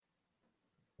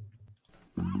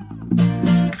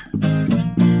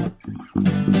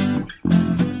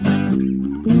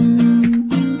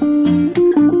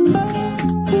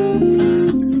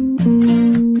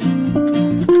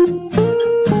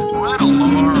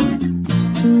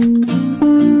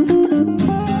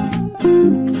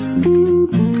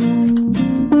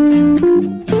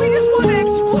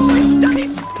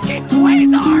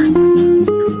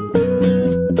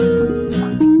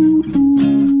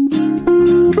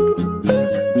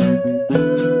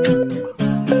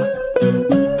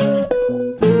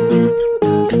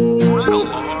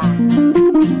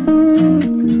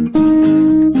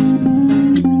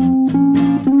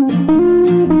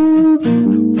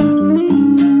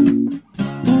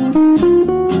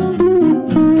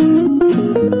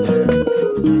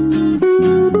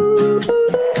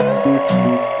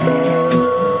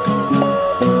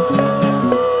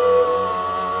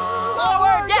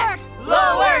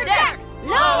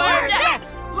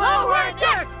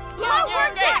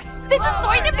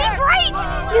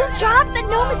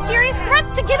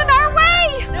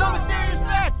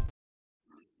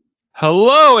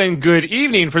Hello and good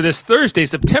evening for this Thursday,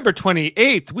 September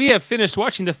 28th. We have finished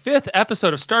watching the 5th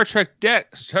episode of Star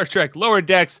Trek Lower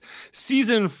Decks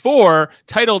Season 4,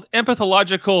 titled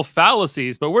Empathalogical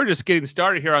Fallacies. But we're just getting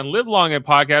started here on Live Long and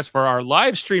Podcast for our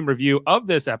live stream review of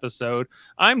this episode.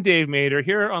 I'm Dave Mader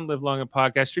here on Live Long and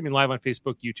Podcast, streaming live on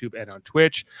Facebook, YouTube, and on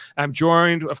Twitch. I'm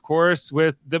joined, of course,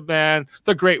 with the man,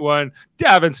 the great one,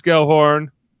 Davin Skellhorn.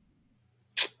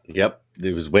 Yep,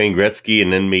 it was Wayne Gretzky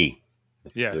and then me.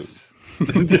 Yes.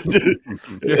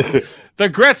 The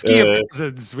Gretzky of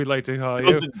cousins, we'd like to call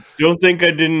you. Don't think I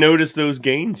didn't notice those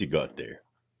gains you got there.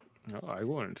 No, I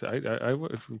wouldn't. I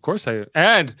would, of course I.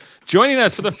 And joining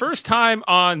us for the first time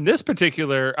on this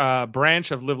particular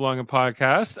branch of Live Long and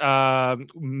Podcast,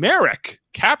 Merrick,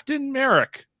 Captain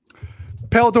Merrick.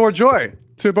 Peldor Joy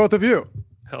to both of you.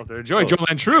 Peldor Joy, Joel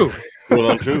and True.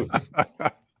 Joel and True.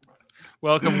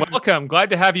 Welcome.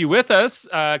 Glad to have you with us,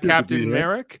 Captain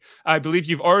Merrick. I believe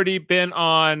you've already been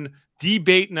on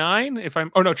Debate 9.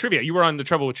 Trivia. You were on the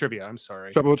Trouble with Trivia. I'm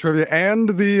sorry. Trouble with Trivia and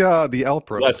the L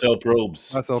Probes. Class L Probes.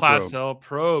 Class L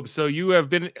Probes. So you have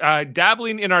been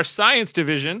dabbling in our science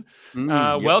division.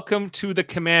 Yep. Welcome to the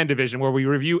Command Division, where we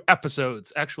review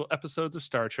actual episodes of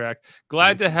Star Trek.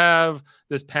 Glad to have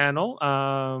this panel.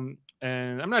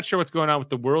 And I'm not sure what's going on with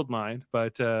the World Mind,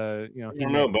 but I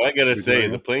don't know. But I gotta say,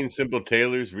 the Plain Simple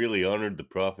Tailors really honored the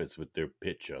prophets with their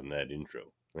pitch on that intro,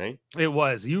 right? It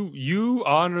was you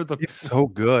honor the. It's so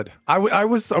good. I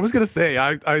was gonna say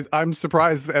I'm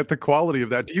surprised at the quality of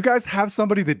that. Do you guys have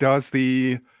somebody that does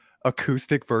the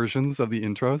acoustic versions of the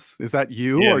intros? Is that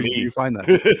you, or do you find that?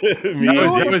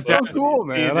 It was so cool,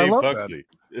 man. I love Puxley.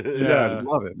 that. Yeah,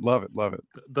 love it.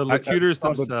 The locutors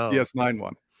themselves. The DS9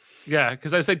 one. Yeah,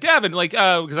 because I said, Davin,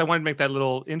 because I wanted to make that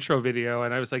little intro video,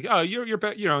 and I was like, oh,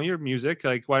 your music,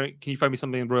 like, can you find me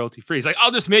something royalty free? He's like,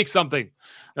 I'll just make something,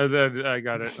 and then I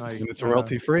got it. And it's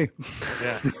royalty free.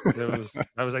 Yeah,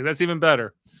 I was like, that's even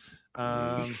better.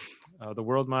 The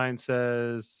World Mind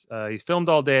says he's filmed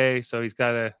all day, so he's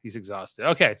exhausted.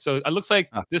 Okay, so it looks like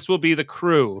this will be the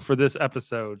crew for this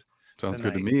episode. Sounds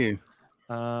good to me.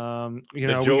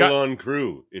 The Jolan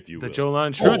crew, if you will. The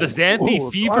Jolan crew, the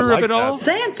Xanthi fever of it all.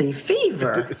 Xanthi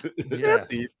fever.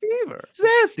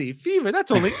 Xanthi fever.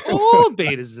 That's only old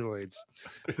Betazoids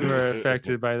who are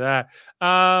affected by that.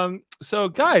 So,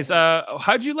 guys,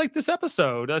 how did you like this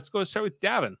episode? Let's go start with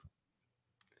Davin.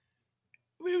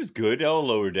 I mean, it was good. All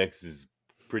Lower Decks is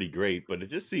pretty great, but it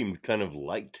just seemed kind of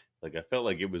light. Like, I felt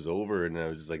like it was over, and I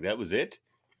was just like, that was it?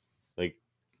 Like,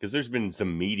 because there's been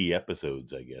some meaty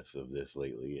episodes, I guess, of this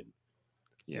lately.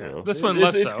 And this one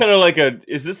less. It's kind of like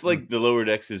is this like the Lower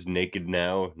Decks is Naked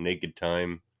Now, Naked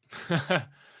Time?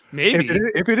 Maybe.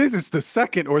 If it is, it's the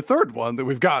second or third one that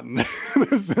we've gotten.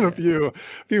 There's been a few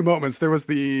moments. There was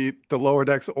the Lower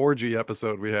Decks orgy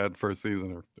episode we had first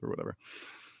season or whatever.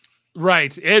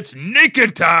 Right, it's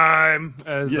naked time,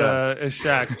 as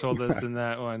Shax told us in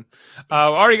that one.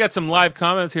 Already got some live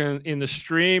comments here in the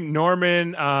stream.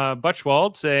 Norman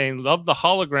Butchwald saying, love the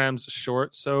holograms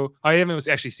short. So I haven't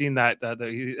actually seen that. I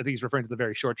think he's referring to the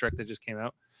very short Trek that just came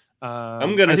out.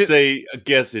 I'm going to say, I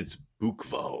guess it's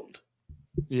Buchwald.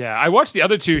 Yeah, I watched the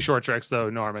other two short Treks, though,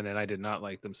 Norman, and I did not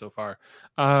like them so far.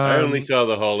 I only saw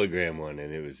the hologram one,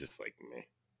 and it was just like, meh.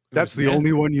 That's the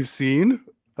only one you've seen?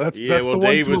 That's the one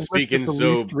Dave to was speaking the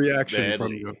so least reaction badly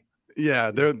from you.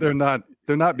 Yeah, they're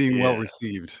not being well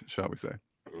received, shall we say?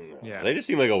 Yeah, they just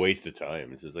seem like a waste of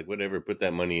time. It's just like whatever. Put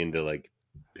that money into like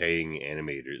paying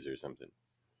animators or something.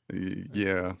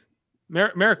 Yeah,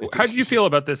 Merrick, how did you feel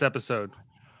about this episode?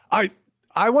 I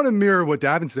I want to mirror what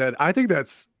Davin said. I think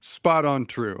that's spot on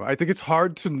true. I think it's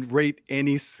hard to rate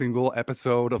any single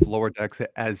episode of Lower Decks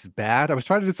as bad. I was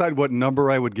trying to decide what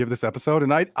number I would give this episode,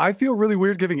 and I feel really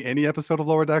weird giving any episode of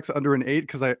Lower Decks under an 8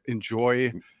 because I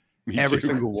enjoy every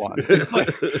single one. It's like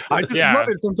I just love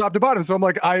it from top to bottom. So I'm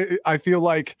like, I feel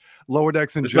like Lower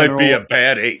Decks in general might be a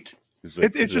bad 8.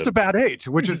 It's just a bad 8,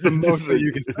 which is the most that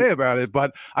you can say about it.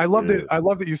 But I love that. I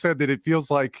love that you said that it feels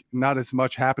like not as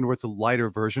much happened, where it's a lighter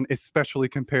version, especially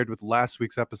compared with last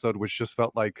week's episode, which just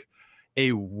felt like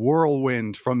a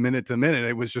whirlwind from minute to minute.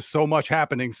 It was just so much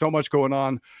happening, so much going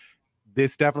on.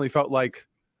 This definitely felt like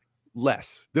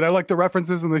less. Did I like the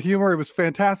references and the humor? It was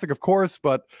fantastic, of course,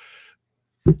 but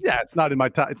yeah, it's not in my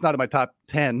top. It's not in my top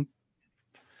 10.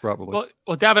 Probably.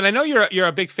 Well, Davin, I know you're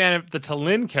a big fan of the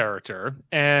Talin character,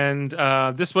 and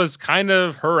this was kind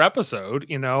of her episode,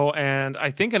 and I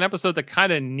think an episode that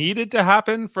kind of needed to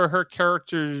happen for her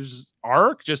character's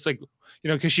arc, just like,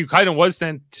 because she kind of was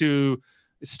sent to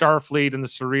Starfleet and the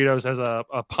Cerritos as a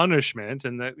punishment,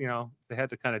 and that, they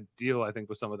had to kind of deal, I think,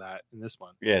 with some of that in this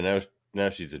one. Yeah, now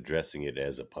she's addressing it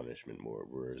as a punishment more,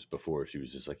 whereas before she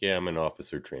was just like, yeah, I'm an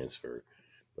officer transfer.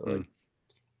 But like,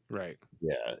 right.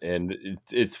 Yeah, and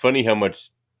it's funny how much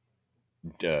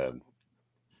Tendi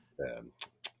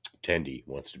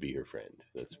wants to be her friend.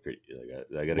 That's pretty.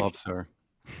 I gotta loves her.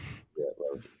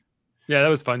 Yeah, that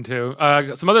was fun too.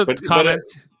 Some other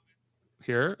comments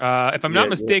here. If I'm not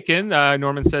mistaken,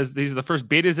 Norman says these are the first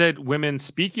Beta Z women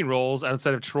speaking roles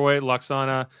outside of Troy,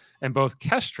 Loxana, and both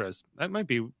Kestras. That might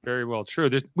be very well true.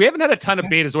 We haven't had a ton of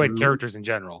Betazoid characters in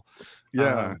general.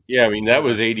 Yeah, I mean, that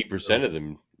was 80% of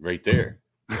them right there.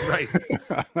 Right.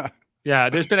 Yeah,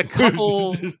 there's been a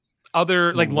couple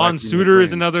other, like Lon Suitor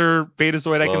is another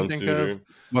Betazoid I can think of.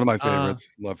 One of my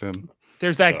favorites. Love him.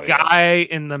 There's that guy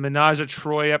in the Menage a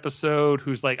Troy episode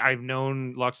who's like, I've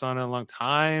known Loxana a long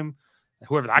time.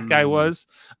 Whoever that guy was.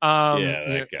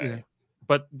 That guy.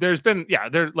 But there's been,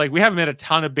 we haven't made a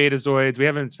ton of Betazoids. We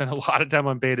haven't spent a lot of time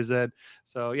on Beta Z.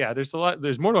 So yeah, there's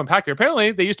more to unpack here.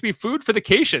 Apparently they used to be food for the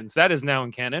Cations. That is now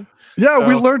in canon. Yeah, so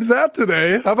we learned that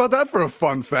today. How about that for a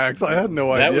fun fact? I had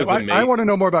no idea. I want to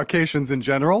know more about Cations in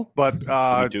general, but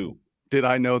did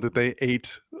I know that they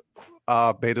ate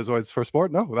Betazoids for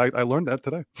sport? No, I learned that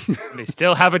today. They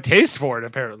still have a taste for it,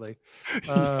 apparently.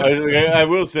 I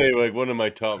will say, like, one of my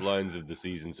top lines of the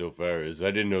season so far is,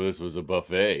 I didn't know this was a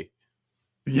buffet.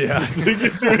 Yeah. Like,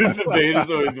 as soon as the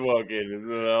Betazoids walk in, and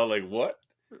they're all like, what?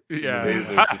 Yeah. The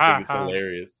Betazoids just think it's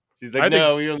hilarious. She's like,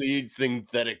 we only eat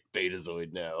synthetic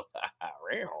Betazoid now.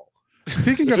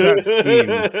 Speaking of that scene,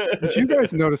 did you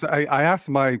guys notice? I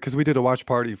asked because we did a watch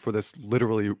party for this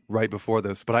literally right before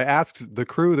this, but I asked the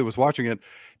crew that was watching it,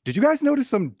 did you guys notice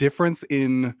some difference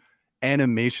in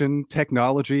animation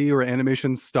technology or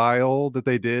animation style that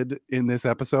they did in this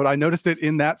episode? I noticed it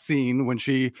in that scene when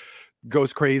she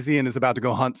goes crazy and is about to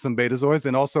go hunt some Betazoids,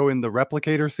 and also in the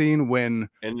replicator scene when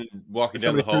walking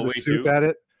down the hallway too at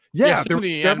it. Yeah, there were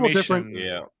several different.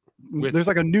 Yeah. There's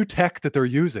like a new tech that they're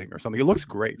using or something. It looks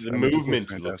great. The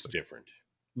movement looks different.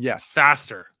 Yes.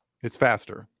 Faster. It's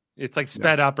faster. It's like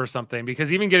sped up or something,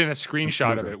 because even getting a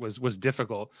screenshot of it was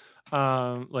difficult.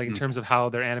 In terms of how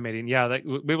they're animating. Yeah,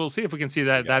 we will see if we can see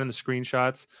that in the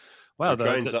screenshots. Wow,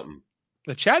 trying something.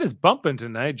 The chat is bumping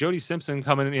tonight. Jody Simpson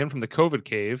coming in from the COVID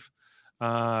cave.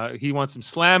 He wants some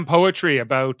slam poetry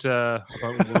about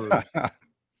words.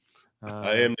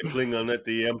 I am the Klingon that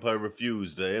the Empire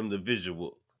refused. I am the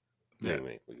visual.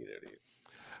 Anyway, we get out of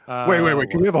here. Wait.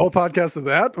 Can we have a whole podcast of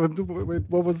that?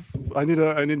 What was? I need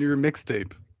your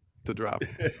mixtape to drop.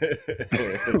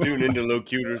 Tune into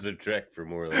Locutors of Trek for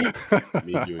more like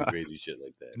me doing crazy shit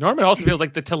like that. Norman also feels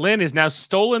like the Talin is now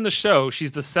stolen the show.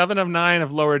 She's the 7 of 9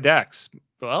 of Lower Decks.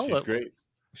 Well, she's great.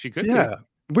 She could. Yeah.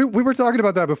 We were talking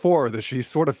about that before, that she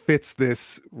sort of fits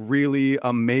this really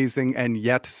amazing and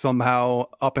yet somehow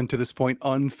up until this point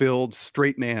unfilled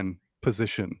straight man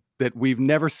position that we've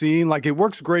never seen. Like, it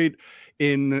works great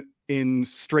in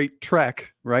straight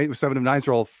Trek, right? 7 of 9s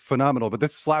are all phenomenal, but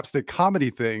this slapstick comedy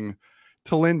thing,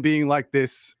 Talin being like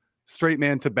this straight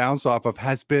man to bounce off of,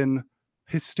 has been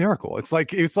hysterical. It's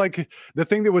like the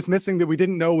thing that was missing that we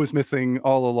didn't know was missing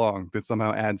all along, that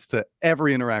somehow adds to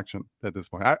every interaction at this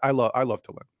point. I love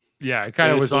Talin. Yeah, it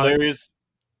kind of was hilarious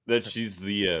that she's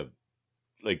the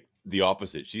the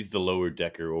opposite. She's the lower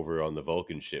decker over on the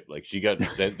Vulcan ship. Like, she got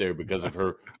sent there because of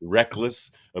her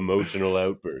reckless emotional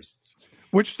outbursts,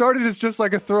 which started as just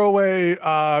like a throwaway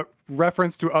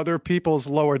reference to other people's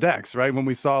lower decks, right? When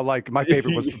we saw, like, my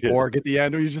favorite was the Borg at the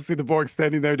end, where you just see the Borg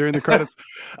standing there during the credits.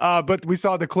 But we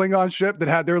saw the Klingon ship that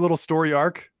had their little story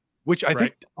arc, which I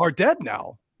think are dead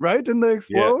now, right? Didn't they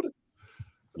explode?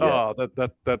 Oh,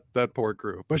 that poor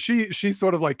crew. But she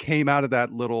sort of like came out of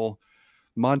that little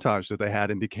montage that they had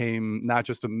and became not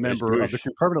just a member of the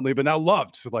crew permanently, but now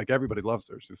loved. So like everybody loves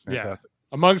her. She's fantastic.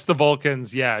 Yeah. Amongst the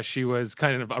Vulcans, she was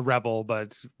kind of a rebel,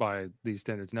 but by these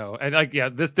standards, no. And like,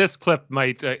 this clip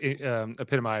might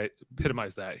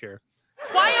epitomize that here.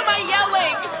 Why am I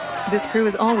yelling? This crew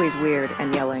is always weird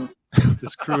and yelling.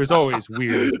 This crew is always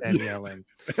weird and yelling.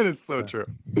 And it's so true.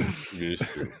 It is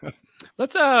true.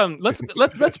 Let's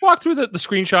walk through the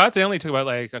screenshots. I only took about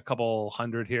like a couple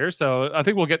hundred here, so I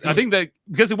think that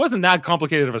because it wasn't that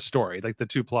complicated of a story. Like the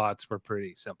two plots were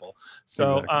pretty simple.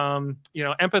 So exactly.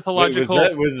 Empathalogical.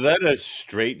 Wait, was that a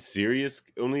straight serious?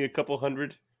 Only a couple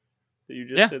hundred that you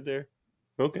just said there.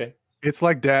 Okay. It's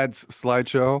like Dad's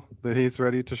slideshow that he's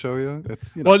ready to show you.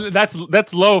 It's well,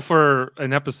 that's low for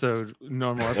an episode,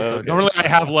 normal episode. Okay. Normally, I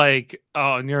have like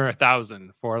near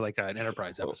 1,000 for like an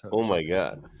Enterprise episode. Oh my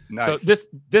god! Nice. So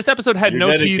this episode had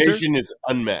no teaser. Dedication is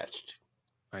unmatched.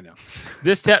 I know.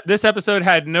 This episode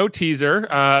had no teaser,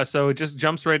 so it just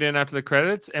jumps right in after the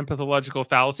credits. Empathalogical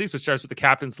Fallacies, which starts with the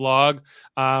captain's log.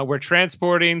 We're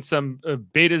transporting some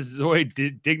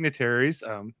Betazoid dignitaries.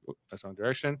 That's wrong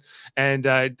direction. And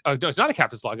no, it's not a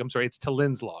captain's log. I'm sorry, it's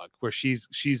Talin's log, where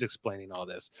she's explaining all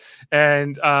this.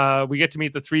 And we get to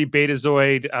meet the 3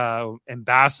 Betazoid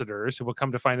ambassadors, who we'll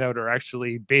come to find out are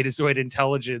actually Betazoid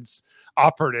intelligence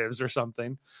operatives or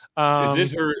something.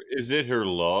 Is it her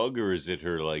log, or is it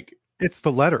her like? It's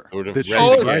the letter. Sort of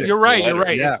you're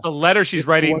right. Yeah. It's the letter she's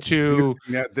writing to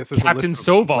Captain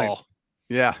Soval.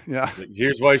 Yeah. Like,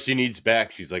 here's why she needs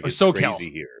back. She's like, it's crazy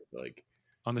here. Like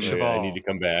on the Cheval. I need to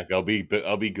come back. I'll be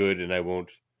good, and I won't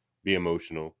be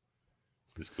emotional.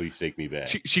 Just please take me back.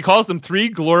 She calls them 3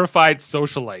 glorified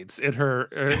socialites in her.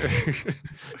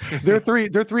 They're three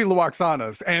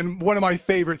Luoxanas, and one of my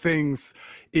favorite things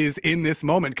is in this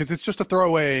moment, because it's just a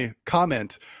throwaway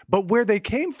comment, but where they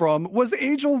came from was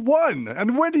Angel One.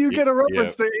 And when do you get a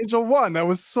reference to Angel One? That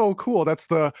was so cool. That's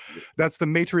the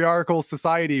matriarchal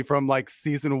society from like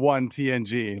season 1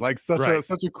 TNG. Like such a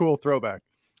cool throwback.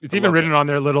 It's even written on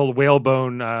their little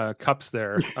whale-bone cups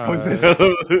there.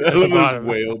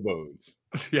 Whale bones.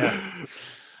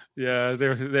 Yeah, they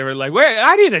were like, "Where?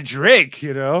 I need a drink,"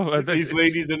 These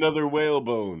ladies another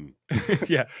whalebone.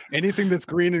 Yeah, anything that's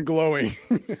green and glowing.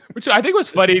 Which I think was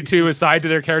funny too, aside to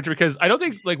their character, because I don't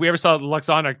think like we ever saw the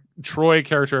Luxana Troy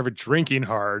character ever drinking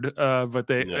hard. But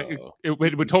it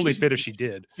would totally fit if she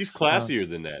did. She's classier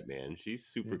than that, man. She's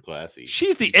super classy.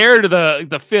 She's the heir to the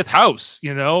 5th house.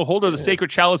 Holder of the sacred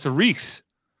chalice of Reeks.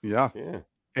 Yeah.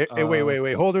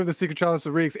 Wait. Holder of the secret chalice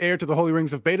of Reeks, heir to the holy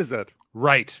rings of Betazed.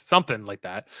 Right. Something like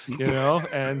that. And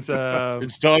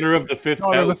it's daughter of the 5th house.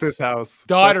 Daughter of the 5th house.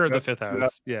 Daughter of the 5th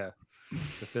house. Yeah.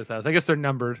 The 5th house. I guess they're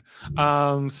numbered.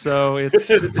 So it's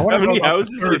how many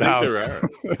houses do you think there are?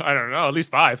 I don't know. At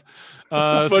least 5.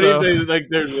 It's funny if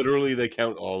they're literally they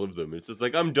count all of them. It's just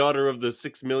like I'm daughter of the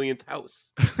 6 millionth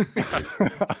house.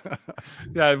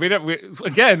 Yeah, we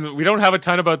don't have a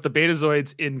ton about the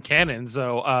Betazoids in canon,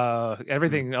 so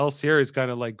everything else here is kind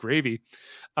of like gravy.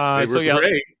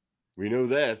 Great. We know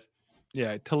that.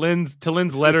 Yeah,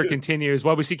 Talin's letter continues.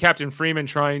 While we see Captain Freeman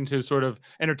trying to sort of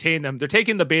entertain them, they're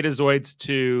taking the Betazoids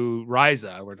to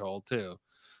Ryza, we're told, too.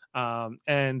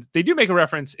 And they do make a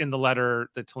reference in the letter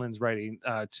that Talin's writing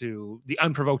to the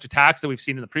unprovoked attacks that we've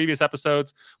seen in the previous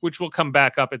episodes, which will come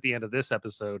back up at the end of this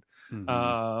episode.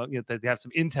 That they have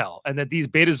some intel, and that these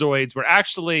Betazoids were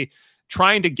actually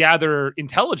trying to gather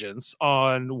intelligence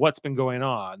on what's been going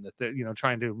on, that they're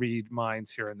trying to read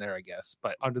minds here and there, I guess,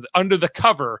 but under the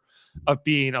cover of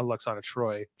being a Luxana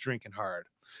Troy drinking hard.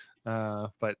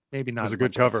 But maybe not. It was a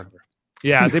good cover.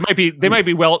 Yeah, they might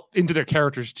be well into their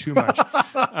characters too much.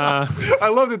 I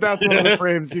love that. That's one of the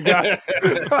frames you got.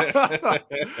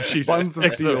 Buns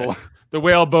of steel. The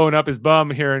whalebone up his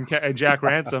bum here in Jack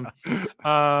Ransom,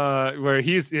 where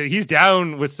he's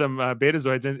down with some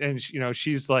Betazoids, and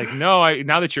she's like, no,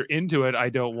 now that you're into it, I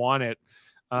don't want it.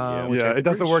 It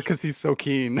doesn't work because he's so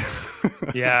keen.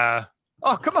 Yeah.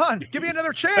 Oh, come on, give me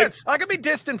another chance. I can be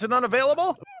distant and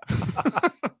unavailable.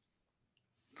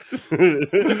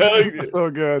 So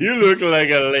good. You look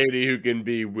like a lady who can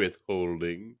be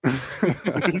withholding.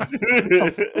 I'm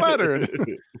flattered.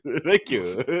 Thank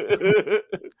you.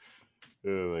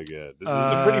 Oh my god, this is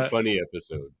a pretty funny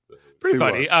episode. Pretty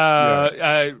funny.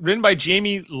 Written by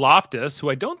Jamie Loftus, who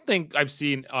I don't think I've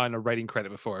seen on a writing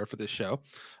credit before for this show.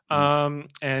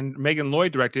 And Megan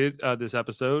Lloyd directed this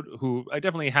episode, who I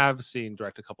definitely have seen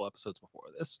direct a couple episodes before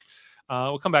this.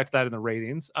 We'll come back to that in the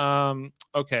ratings.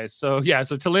 Okay, so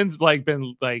Talin's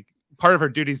been part of her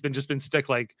duty's been stuck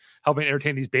like helping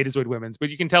entertain these Betazoid women, but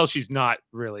you can tell she's not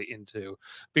really into,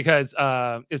 because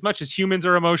as much as humans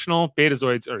are emotional,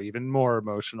 Betazoids are even more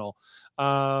emotional,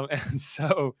 and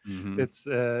so it's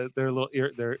they're a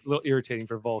little irritating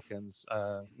for Vulcans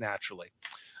naturally.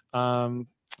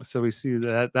 So we see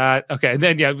that okay, and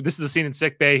then this is the scene in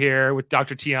sick bay here with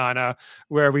Dr. Tiana,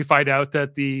 where we find out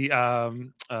that the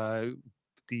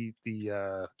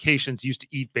Caitians used to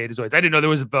eat Betazoids. I didn't know there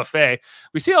was a buffet.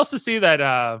 We also see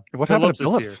that what happened to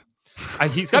Phillips?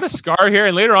 He's got a scar here,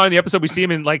 and later on in the episode we see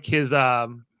him in like his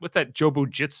what's that,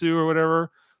 Jobujitsu or whatever,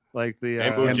 like the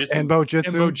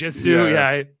Enbojitsu.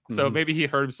 Yeah. So maybe he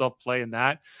hurt himself playing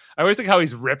that. I always think how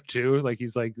he's ripped too, like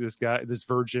he's like this guy, this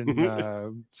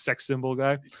virgin sex symbol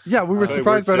guy. Yeah, we were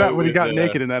surprised by that when he got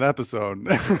naked in that episode.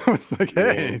 I was like,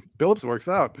 hey, Phillips works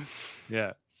out.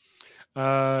 Yeah.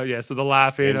 So the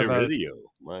laughing about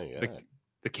My God.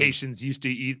 the Caitians used to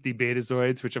eat the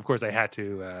Betazoids, which of course I had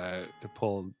to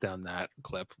pull down that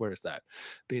clip. Where is that?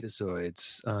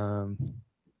 Betazoids.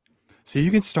 See,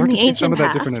 you can start to see some of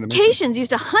that different animation. Caitians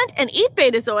used to hunt and eat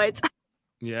Betazoids.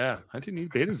 Yeah, I didn't eat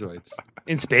Betazoids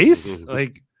in space.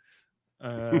 Like,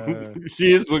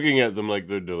 she is looking at them like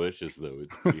they're delicious, though.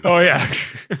 Oh yeah.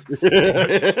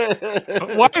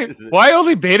 Why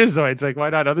only Betazoids? Like,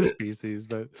 why not other species?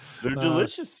 But they're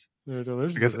delicious. They're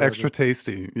delicious because extra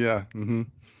tasty. Yeah. Mm-hmm.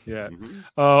 Yeah.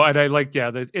 Oh, and I like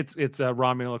it's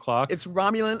Romulan o'clock. It's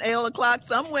Romulan ale o'clock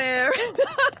somewhere.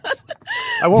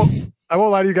 I won't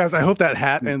lie to you guys. I hope that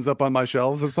hat ends up on my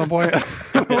shelves at some point.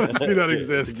 I want to see that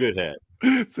exist. It's a good hat.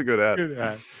 It's a good hat. Good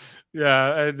hat.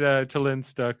 Yeah, and Talin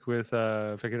stuck with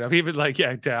picking up. Even like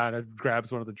down and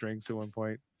grabs one of the drinks at one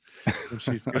point. And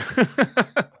she's good.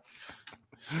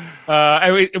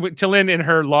 Talin in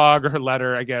her log or her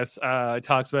letter, I guess,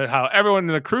 talks about how everyone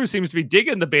in the crew seems to be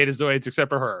digging the Betazoids except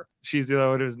for her. She's the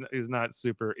one who's not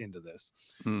super into this.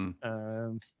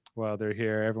 While they're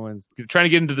here, everyone's trying to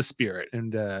get into the spirit,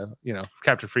 and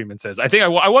Captain Freeman says, "I think I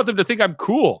want them to think I'm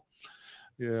cool,"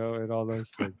 and all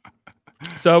those things.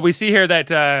 So we see here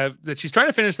that she's trying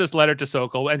to finish this letter to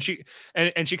Sokol, and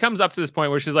she comes up to this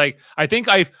point where she's like, "I think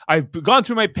I've gone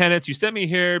through my penance. You sent me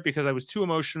here because I was too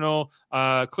emotional.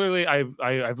 Clearly,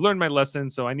 I've learned my lesson,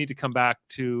 so I need to come back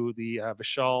to the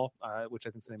Vishal, which I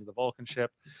think is the name of the Vulcan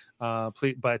ship.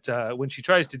 But when she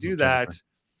tries to do that,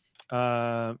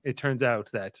 it turns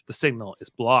out that the signal is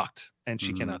blocked, and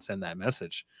she cannot send that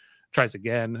message. Tries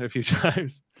again a few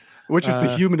times." Which is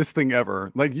the humanest thing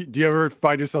ever. Like, do you ever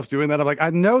find yourself doing that? I'm like, I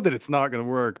know that it's not going to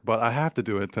work, but I have to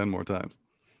do it 10 more times.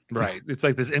 Right. It's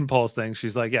like this impulse thing.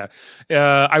 She's like,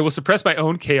 I will suppress my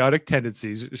own chaotic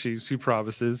tendencies. She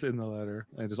promises in the letter.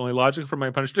 It is only logical for my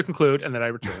punishment to conclude, and then I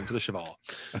return to the Cheval.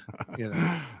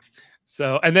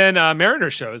 So, and then Mariner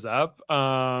shows up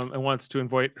and wants to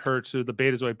invite her to the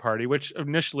Betazoid party, which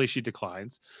initially she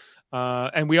declines.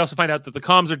 And we also find out that the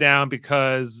comms are down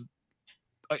because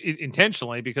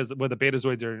intentionally, because when the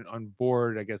Betazoids are on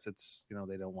board, I guess it's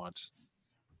they don't want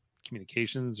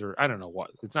communications, or I don't know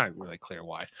what. It's not really clear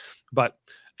why. But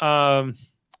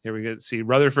here we get to see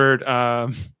Rutherford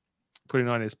putting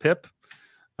on his pip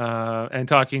and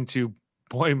talking to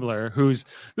Boimler,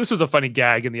 this was a funny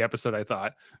gag in the episode, I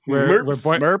thought, where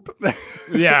Smurp.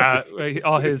 Yeah,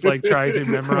 all his like trying to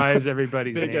memorize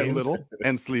everybody's big names. And little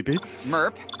and sleepy.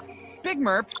 Merp. Big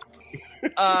Merp.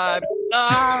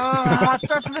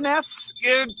 Starts with an S.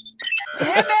 Damn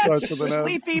it!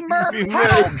 Sleepy Merp.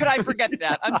 How could I forget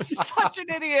that? I'm such an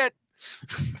idiot.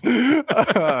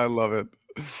 I love it.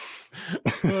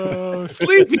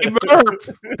 Sleepy Merp.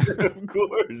 Of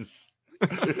course.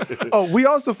 We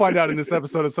also find out in this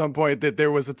episode at some point that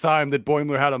there was a time that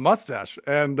Boimler had a mustache,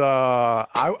 and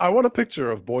I want a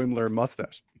picture of Boimler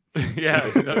mustache. Yeah.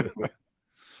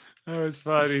 That was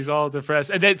fun. He's all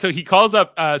depressed, and then so he calls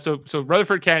up. So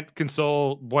Rutherford can't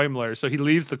console Boimler, so he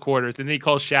leaves the quarters. And then he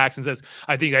calls Shax and says,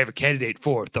 "I think I have a candidate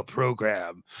for the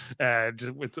program." And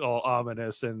it's all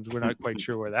ominous, and we're not quite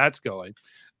sure where that's going.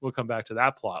 We'll come back to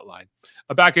that plot line.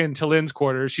 Back in Talin's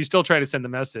quarters, she's still trying to send the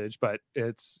message, but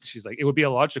she's like, it would be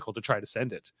illogical to try to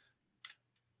send it,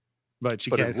 but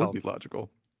can't it help. Would be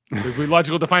logical. It would be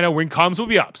logical to find out when comms will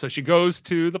be up. So she goes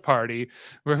to the party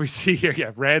where we see here,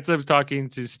 Ransom's talking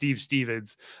to Steve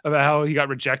Stevens about how he got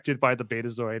rejected by the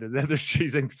Betazoid, and then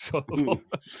she's inconsolable.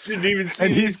 Didn't even see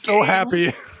and he's so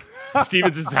happy.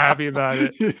 Stevens is happy about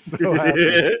it. He's so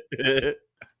happy.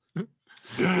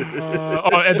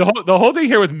 And the whole thing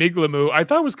here with Miglamu, I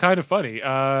thought was kind of funny.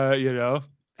 I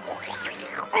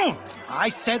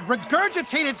said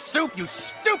regurgitated soup, you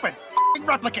stupid f***ing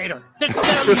replicator. This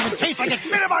doesn't even taste like it's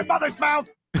been in my mother's mouth.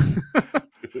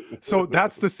 So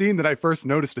that's the scene that I first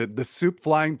noticed it. The soup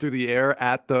flying through the air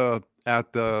at the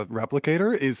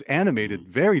replicator is animated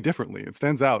very differently. It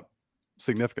stands out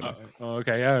significantly.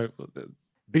 Okay, yeah.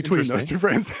 Between those two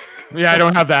frames. Yeah, I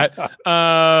don't have that.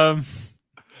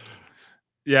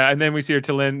 Yeah, and then we see her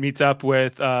T'Lyn meets up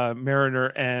with Mariner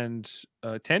and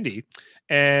Tendi,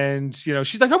 and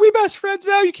she's like, "Are we best friends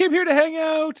now? You came here to hang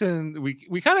out," and we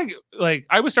kind of like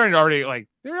I was starting to already like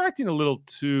they're acting a little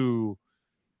too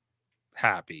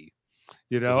happy,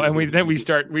 and we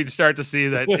start to see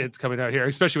that it's coming out here,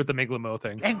 especially with the Miglamo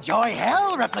thing. Enjoy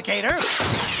hell, replicator.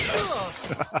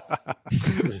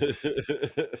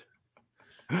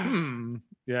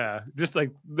 Yeah, just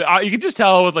like you can just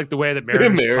tell with like the way that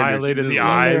Mariner's smiling in the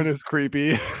eyes. Mariner's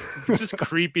creepy. It's just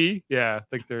creepy. Yeah,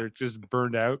 like they're just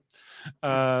burned out.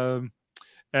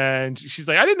 And she's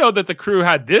like, I didn't know that the crew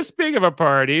had this big of a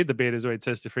party. The Betazoid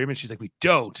says to Freeman, she's like, we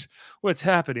don't. What's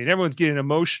happening? Everyone's getting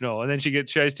emotional. And then she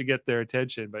tries to get their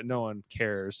attention, but no one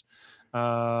cares.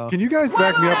 Can you guys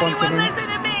back me up on something? Listen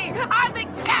to me. I'm the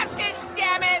captain,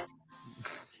 damn it.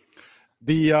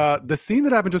 The scene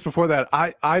that happened just before that,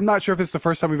 I'm not sure if it's the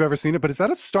first time we've ever seen it, but is that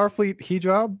a Starfleet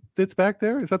hijab that's back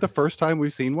there? Is that the first time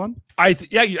we've seen one?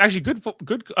 Actually good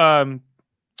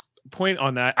point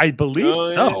on that. I believe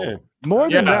so. Yeah. More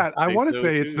than that, I want to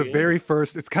say it's the very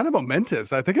first. It's kind of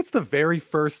momentous. I think it's the very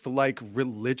first like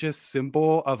religious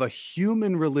symbol of a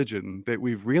human religion that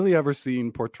we've really ever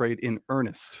seen portrayed in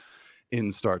earnest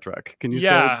in Star Trek. Can you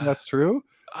say that's true?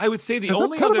 I would say the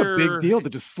only that's kind other of a big deal to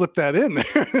just slip that in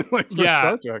there, like for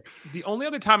Star Trek. The only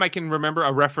other time I can remember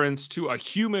a reference to a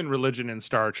human religion in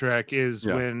Star Trek is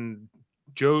when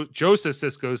Joseph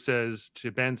Sisko says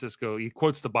to Ben Sisko, he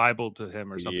quotes the Bible to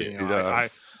him or something.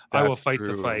 I will fight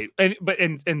the fight. And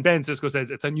Ben Sisko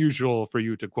says it's unusual for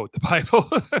you to quote the Bible,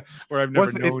 where I've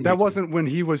never known. That wasn't when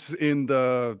he was in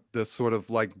the sort of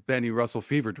like Benny Russell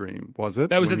fever dream, was it?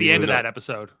 That was at the end of that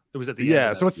episode. It was at the end.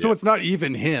 Yeah, so it's not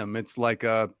even him. It's like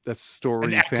a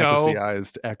story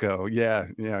fantasyized echo.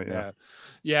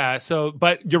 Yeah. So,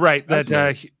 but you're right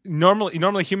that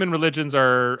normally human religions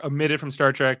are omitted from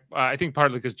Star Trek. I think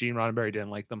partly because Gene Roddenberry didn't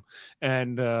like them,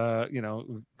 and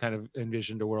kind of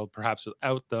envisioned a world perhaps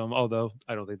without them. Although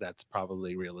I don't think that's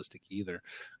probably realistic either.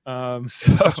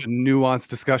 Such a nuanced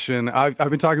discussion. I've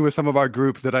been talking with some of our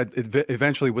group that I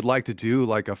eventually would like to do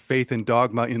like a faith and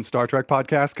dogma in Star Trek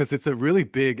podcast, because it's a really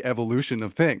big evolution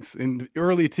of things. In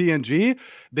early TNG,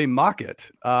 they mock it.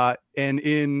 And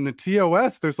in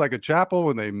TOS, there's like a chapel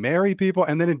when they marry people.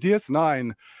 And then in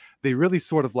DS9, they really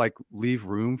sort of like leave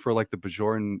room for like the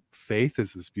Bajoran faith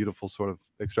is this beautiful sort of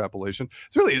extrapolation.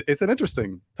 It's an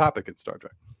interesting topic in Star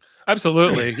Trek.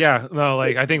 Absolutely. Yeah. No,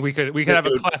 like I think we could have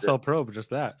a Class L probe,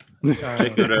 just that.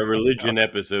 Check out our religion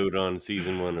episode on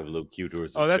season 1 of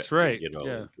Locutors. Oh, that's right. Get all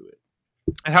into it.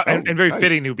 And very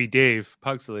fitting to be Dave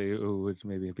Pugsley, who would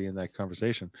maybe be in that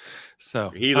conversation. So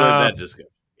he learned that discussion.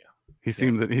 He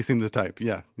seemed the type.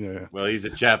 Yeah. Well, he's a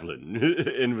chaplain.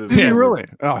 Is he really?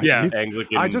 Oh, yeah.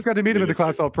 Anglican. I just got to meet him at the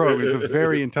Class L Pro. He's a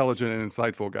very intelligent and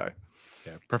insightful guy.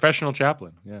 Yeah, professional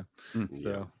chaplain. Yeah.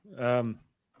 So,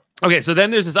 okay, so then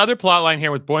there's this other plot line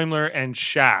here with Boimler and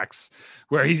Shax,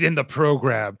 where he's in the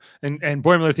program, and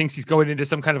Boimler thinks he's going into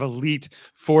some kind of elite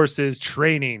forces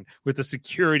training with the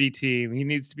security team. He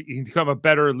needs to become a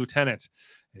better lieutenant.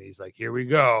 And he's like, here we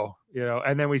go,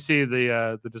 and then we see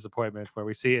the disappointment where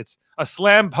we see it's a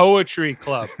slam poetry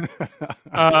club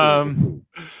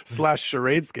 /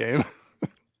 charades game.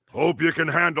 Hope you can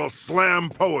handle slam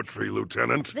poetry,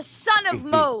 Lieutenant. The son of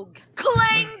Moog.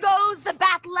 Clang goes the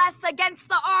batleth against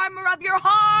the armor of your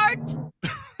heart.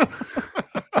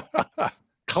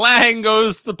 Clang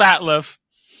goes the batleth.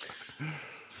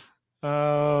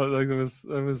 Like there was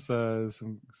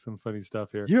some funny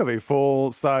stuff here. You have a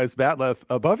full-size batleth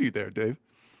above you there, Dave.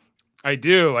 I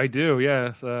do.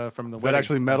 Yes, from the. Is that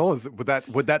actually metal?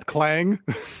 Would that clang?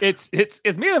 It's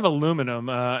made of aluminum,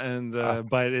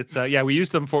 but it's we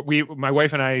used them for my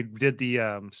wife and I did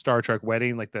the Star Trek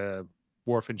wedding, like the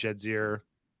Worf and Jadzia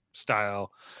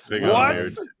style.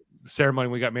 Ceremony.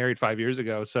 We got married 5 years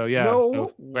ago, so we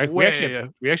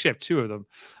actually have two of them.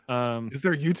 Is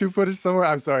there YouTube footage somewhere?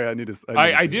 I'm sorry, I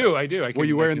do. Were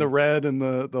you wearing the red and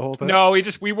the whole thing? No,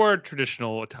 we wore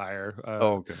traditional attire.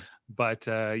 Okay. But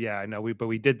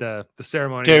we did the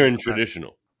ceremony. Terran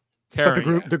traditional.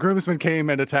 But the groomsmen came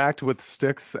and attacked with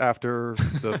sticks after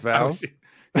the vows.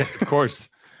 Yes, of course.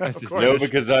 No,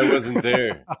 because I wasn't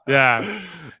there. Yeah.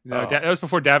 No, that was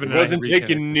before Davin and I wasn't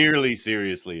taken nearly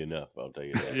seriously enough, I'll tell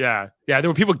you that. Yeah. There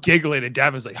were people giggling, and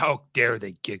Davin was like, how dare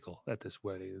they giggle at this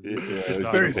wedding? It's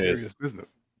very serious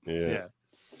business. Yeah.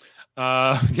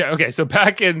 Okay, so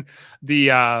back in the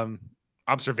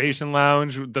observation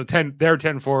lounge. They're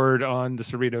 10 forward on the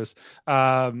Cerritos.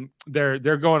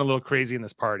 They're going a little crazy in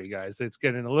this party, guys. It's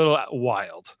getting a little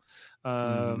wild.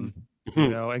 And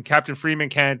Captain Freeman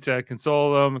can't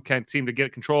console them, can't seem to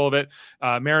get control of it.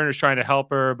 Mariner's trying to help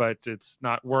her, but it's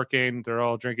not working. They're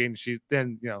all drinking.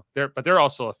 They're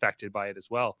also affected by it as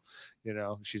well.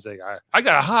 She's like, I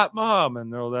got a hot mom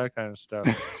and all that kind of stuff.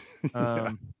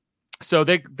 So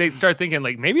they start thinking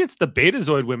like maybe it's the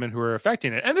Betazoid women who are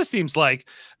affecting it, and this seems like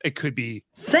it could be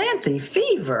Xanthe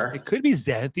fever. It could be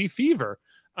Xanthe fever.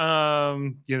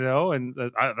 And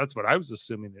that's what I was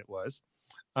assuming it was.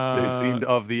 They seemed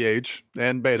of the age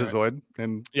and Betazoid,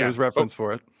 and there's reference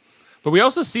for it. But we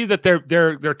also see that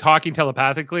they're talking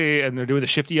telepathically and they're doing the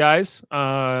shifty eyes.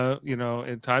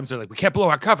 At times they're like, we can't blow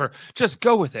our cover, just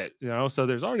go with it. So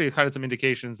there's already kind of some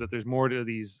indications that there's more to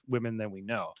these women than we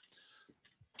know.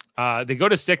 They go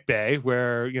to sick bay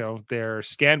where they're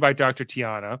scanned by Dr.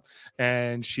 Tiana,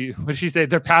 and she said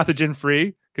they're pathogen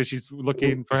free because she's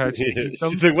looking for how to eat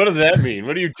them. She's like, what does that mean?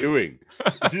 What are you doing?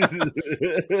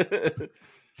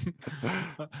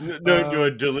 No,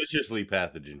 deliciously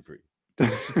pathogen free.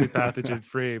 Deliciously pathogen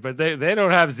free, but they don't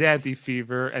have Xanthe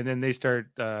fever, and then they start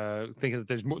thinking that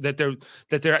there's more,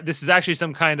 this is actually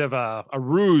some kind of a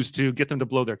ruse to get them to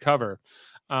blow their cover.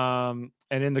 And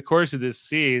in the course of this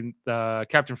scene,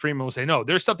 Captain Freeman will say, no,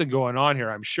 there's something going on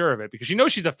here. I'm sure of it, because she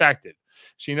knows she's affected.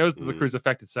 She knows that the crew's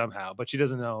affected somehow, but she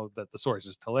doesn't know that the source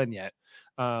is Tallinn yet,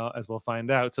 as we'll find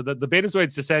out. So the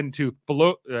Betazoids descend to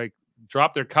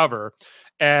drop their cover,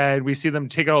 and we see them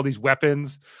take out all these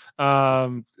weapons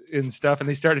and stuff, and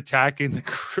they start attacking the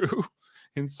crew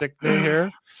in sick bay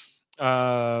here.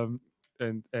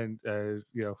 And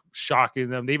shocking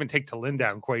them. They even take Tallinn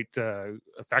down quite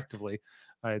effectively,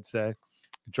 I'd say,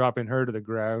 dropping her to the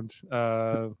ground.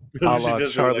 A la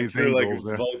Charlie's Angels.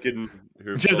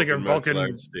 She has like a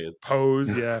Vulcan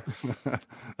pose, yeah.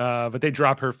 But they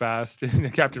drop her fast.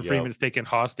 And Captain Freeman is taken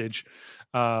hostage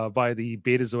by the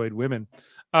Betazoid women.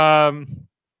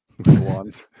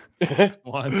 Wands.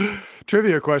 Wands.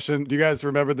 Trivia question: do you guys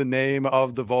remember the name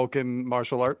of the Vulcan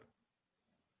martial art?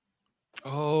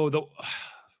 Oh,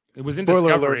 it was in Spoiler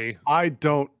Discovery. Alert, I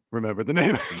don't remember the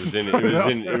name.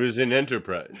 It was in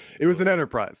Enterprise. It was in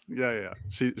Enterprise. Yeah.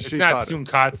 It's not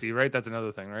Tsunkatsu, right? That's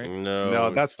another thing, right? No,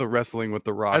 that's the Wrestling with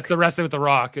the Rock. That's the Wrestling with the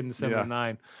Rock in December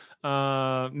 9.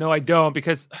 No, I don't,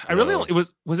 because I really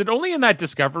was it only in that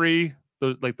Discovery,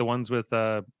 the ones with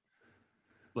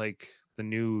like the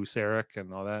new Sarek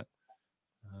and all that.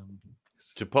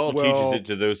 T'Pol teaches it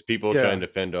to those people trying to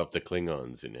fend off the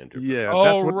Klingons in Enterprise. Yeah,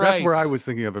 that's where I was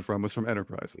thinking of it from. Was from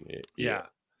Enterprise.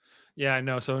 Yeah,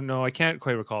 no. So no, I can't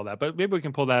quite recall that, but maybe we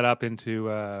can pull that up into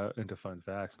fun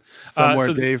facts.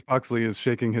 Somewhere Dave Buxley is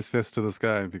shaking his fist to the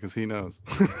sky because he knows.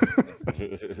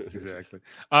 Exactly.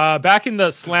 Back in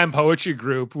the slam poetry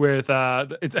group with I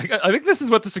think this is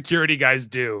what the security guys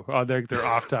do on their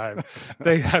off time.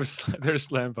 They have their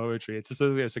slam poetry. It's just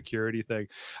a security thing.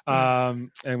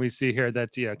 And we see here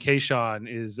that Kayshawn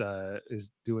is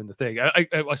doing the thing. I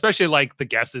especially like the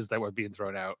guesses that were being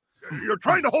thrown out. You're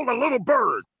trying to hold a little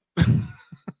bird.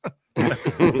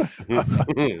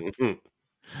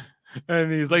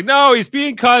 And he's like, no, he's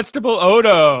being Constable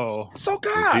Odo. So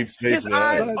God, his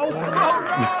eyes open. All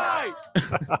right.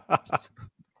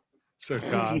 So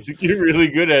God, you're really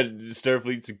good at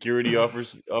Starfleet security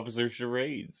officer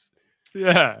charades.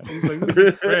 Yeah, he's like, this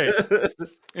is great.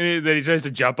 And then he tries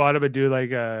to jump on him and do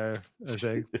like a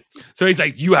thing. So he's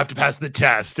like, you have to pass the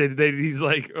test. And then he's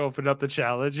like, open up the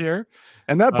challenge here.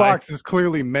 And that box is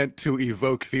clearly meant to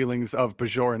evoke feelings of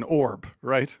Bajoran orb,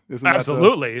 right? Isn't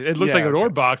absolutely. It looks like an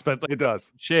orb box, but it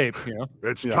does. Shape,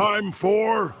 It's time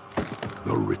for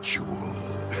the ritual.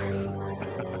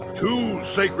 2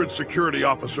 sacred security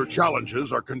officer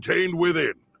challenges are contained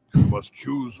within. You must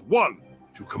choose one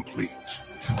to complete.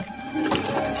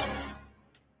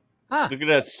 Look at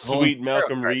that sweet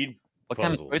Malcolm Reed What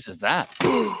kind of choice is that?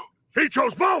 He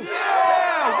chose both!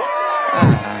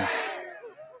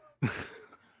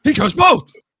 He chose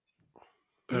both!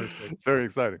 It's very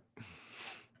exciting.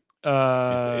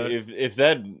 If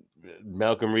that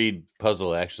Malcolm Reed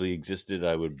puzzle actually existed,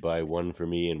 I would buy one for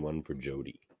me and one for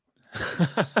Jody.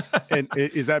 And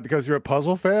is that because you're a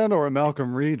puzzle fan or a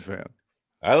Malcolm Reed fan?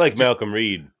 I like Malcolm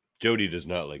Reed. Jody does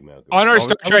not like Malcolm. On our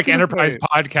Star Trek Enterprise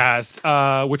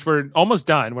podcast, which we're almost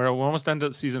done. We're almost done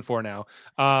to season 4 now.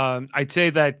 I'd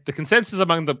say that the consensus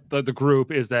among the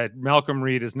group is that Malcolm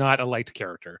Reed is not a liked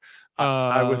character.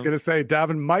 I was going to say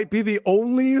Davin might be the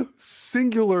only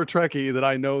singular Trekkie that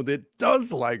I know that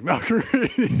does like Malcolm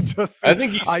Reed. I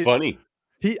think he's funny.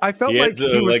 I felt like he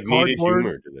was needed humor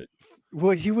cardboard. to it.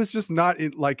 Well, he was just not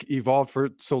evolved for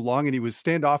so long, and he was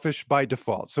standoffish by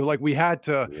default. So like we had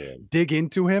to dig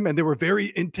into him, and there were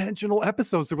very intentional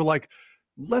episodes that were like,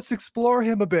 let's explore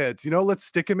him a bit. Let's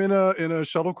stick him in a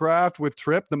shuttlecraft with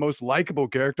Trip, the most likable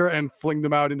character, and fling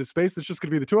them out into space. It's just going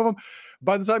to be the two of them.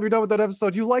 By the time you're done with that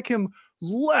episode, you like him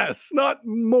less, not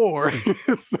more.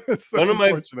 it's so one of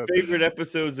my favorite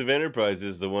episodes of Enterprise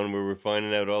is the one where we're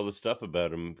finding out all the stuff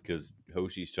about him because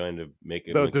Hoshi's trying to make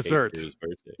him a dessert cake for his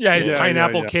birthday. Yeah, his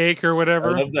pineapple cake or whatever.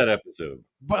 I love that episode.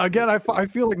 But again, I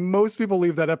feel like most people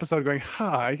leave that episode going,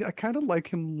 I kind of like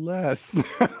him less.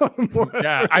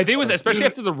 Yeah, I think it was especially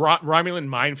after the Romulan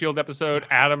minefield episode,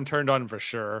 Adam turned on for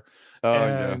sure.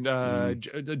 And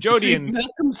Jodie and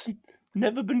Malcolm's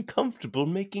never been comfortable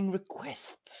making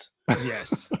requests.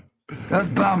 Yes.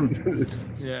 That bum.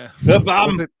 Yeah. The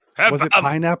bum. Was it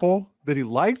pineapple that he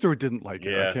liked or didn't like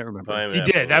it? I can't remember. He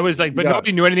did. That was like, but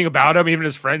nobody knew anything about him. Even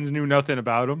his friends knew nothing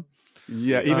about him.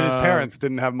 Yeah, even his parents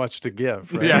didn't have much to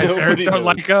give. Right? Yeah, his parents don't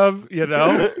like him, I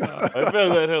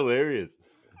found that hilarious.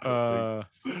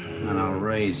 And I'll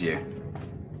raise you.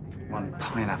 One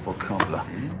pineapple cobbler.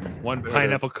 One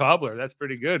pineapple cobbler. That's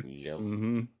pretty good. Yep.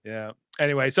 Mm-hmm. Yeah.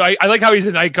 Anyway, so I like how he's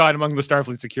an icon among the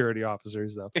Starfleet security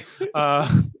officers, though.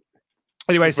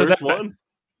 Anyway, so first one.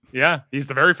 Yeah, he's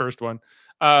the very first one.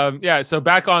 So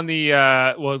back on the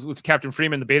with Captain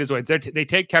Freeman, the Betazoids, they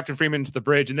take Captain Freeman to the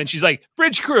bridge, and then she's like,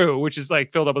 "Bridge crew," which is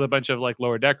like filled up with a bunch of like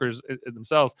lower deckers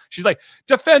themselves. She's like,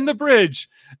 "Defend the bridge,"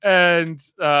 and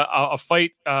a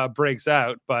fight breaks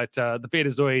out. But the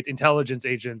Betazoid intelligence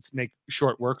agents make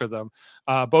short work of them,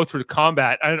 both through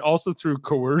combat and also through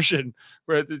coercion.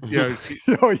 Where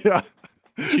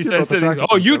she says to them,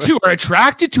 "Oh, you two are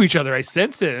attracted to each other. I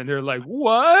sense it." And they're like,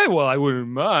 "What?" "Well, I wouldn't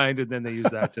mind." And then they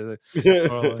use that to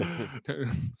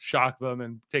shock them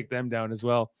and take them down as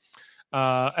well.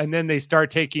 And then they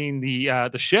start taking the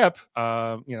ship,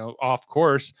 off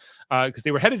course because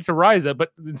they were headed to Risa,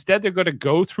 but instead they're going to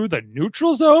go through the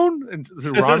neutral zone. And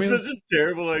that's such a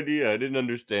terrible idea. I didn't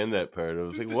understand that part. I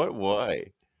was like, "What?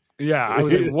 Why?" Yeah, I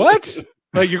was like, "What?"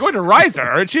 Like, you're going to Risa,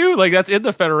 aren't you? Like, that's in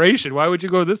the Federation. Why would you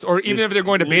go this? Or even if they're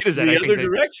going to Beta Z, the other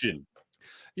direction.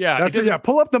 Yeah,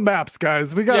 pull up the maps,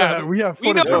 guys. We got. We have.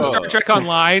 We know from Star Trek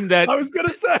Online that I was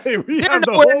gonna say they're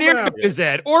nowhere near Beta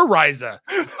Z or Risa.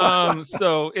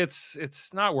 So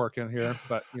it's not working here.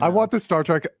 But I want the Star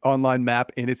Trek Online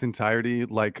map in its entirety,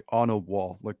 like on a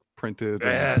wall, like printed.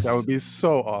 Yes. That would be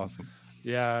so awesome.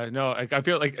 Yeah, no, I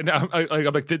feel like now, I'm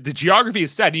like the geography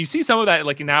is set. And you see some of that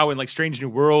like now in like Strange New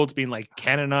Worlds being like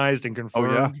canonized and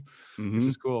confirmed. Oh, yeah. Which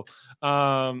is cool.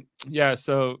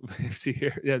 So see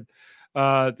here,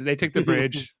 they take the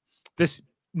bridge. This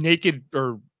naked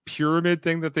or pyramid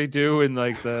thing that they do in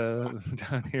like the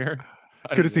down here.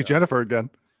 Good to see Jennifer again.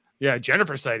 Yeah,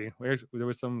 Jennifer sighting. There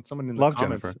was someone in the Love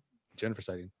comments. Jennifer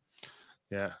sighting.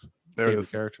 Yeah, there it is.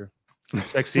 Character,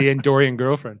 sexy and Dorian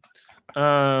girlfriend.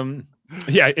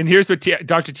 Yeah, and here's what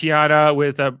Dr. Tiana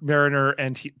with Mariner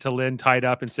and T'Lyn tied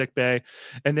up in sickbay,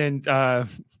 and then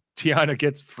Tiana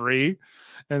gets free,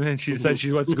 and then she says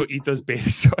she wants to go eat those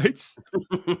Betazoids.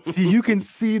 See, you can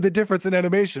see the difference in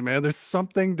animation, man. There's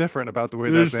something different about the way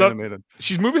that's animated.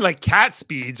 She's moving like cat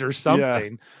speeds or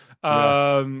something.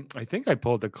 Yeah. I think I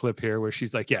pulled the clip here where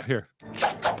she's like, "Yeah, here."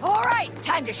 All right,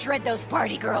 time to shred those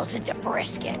party girls into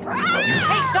brisket.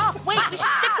 Hey, Doc, wait, we should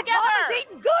stick together. Mama's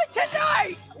eating good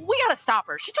tonight. We gotta stop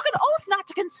her. She took an oath not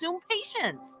to consume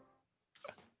patients.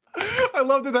 I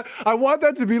love that. I want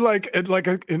that to be like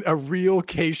a real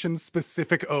Cation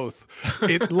specific oath.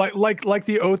 It like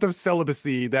the oath of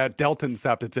celibacy that Deltans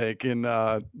have to take in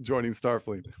joining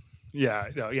Starfleet. Yeah,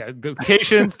 no, yeah. The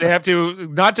Cations, they have to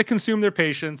not to consume their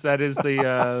patients. That is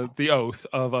the oath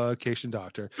of a Cation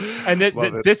doctor. And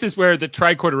this is where the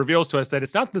tricorder reveals to us that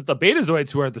it's not the Betazoids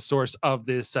who are the source of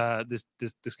this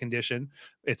condition.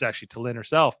 It's actually T'Lyn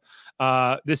herself.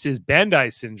 This is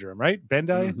Bandai syndrome, right?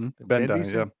 Bandai, mm-hmm.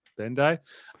 Bandai, yeah.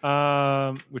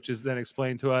 Bandai, which is then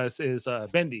explained to us is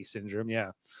Bendy syndrome.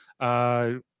 Yeah.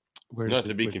 Not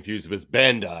to be confused with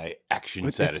Bandai action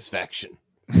satisfaction.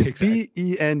 It's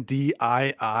Bendii, and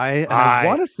I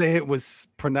want to say it was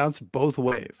pronounced both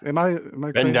ways. Am I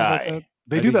crazy about that?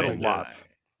 They do that a lot.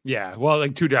 Yeah, well,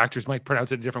 like two doctors might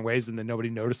pronounce it different ways, and then nobody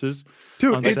notices.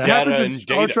 Dude, it happens in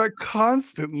Star Trek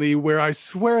constantly, where I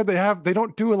swear they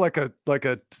don't do like a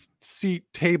seat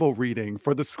table reading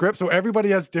for the script, so everybody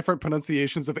has different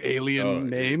pronunciations of alien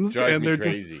names, and they're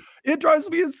crazy. It drives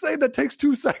me insane. That takes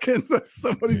 2 seconds of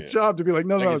somebody's job to be like,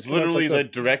 no, Like, no. it's literally the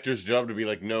director's job to be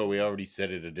like, no, we already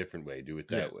said it a different way. Do it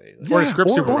that way. Like, or a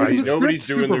script supervisor. Nobody's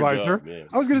doing their job. Yeah.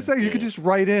 I was going to say, you could just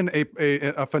write in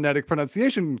a phonetic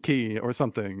pronunciation key or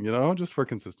something, just for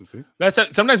consistency. That's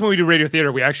sometimes when we do radio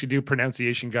theater, we actually do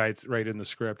pronunciation guides right in the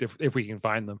script if we can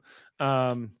find them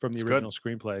from the original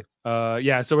screenplay.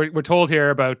 So we're told here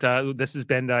about this is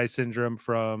Bendai syndrome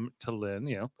from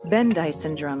Talin. Bendai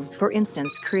syndrome, for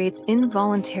instance, creates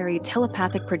involuntary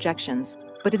telepathic projections,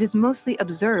 but it is mostly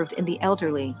observed in the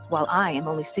elderly, while I am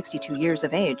only 62 years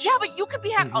of age. Yeah, but you could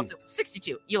be also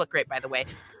 62. You look great, by the way.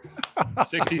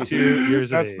 62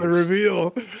 years of age. That's the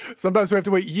reveal. Sometimes we have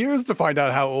to wait years to find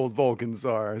out how old Vulcans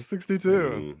are.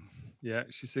 62. Yeah,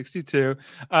 she's 62.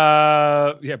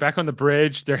 Back on the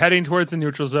bridge. They're heading towards the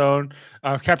neutral zone.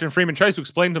 Captain Freeman tries to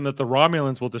explain to them that the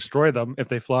Romulans will destroy them if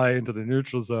they fly into the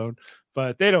neutral zone,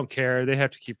 but they don't care. They have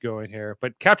to keep going here.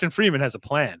 But Captain Freeman has a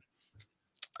plan.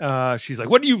 She's like,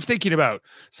 what are you thinking about?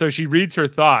 So she reads her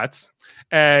thoughts,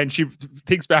 and she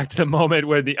thinks back to the moment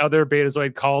where the other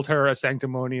Betazoid called her a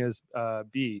sanctimonious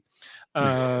bee.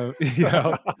 Earlier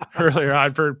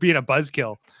on for being a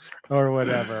buzzkill or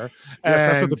whatever. Yes,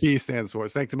 that's what the B stands for.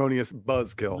 Sanctimonious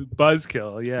buzzkill.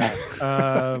 Buzzkill, yeah.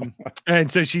 And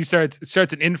so she starts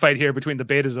an infight here between the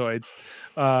Betazoids,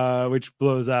 which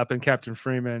blows up, and Captain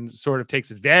Freeman sort of takes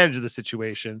advantage of the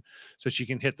situation so she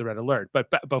can hit the red alert. But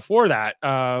before that,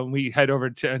 we head over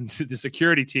to the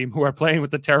security team who are playing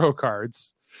with the tarot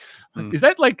cards.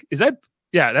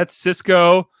 That's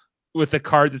Cisco with a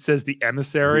card that says the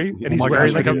emissary, and he's wearing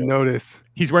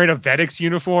he's wearing a Vedix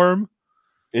uniform.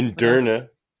 Interna,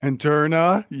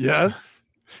 yes.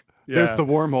 Yeah. There's the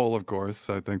wormhole, of course.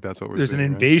 I think that's what we're There's seeing, an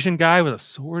invasion guy with a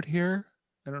sword here.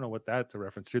 I don't know what that's a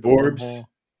reference to. The Orbs. Wormhole.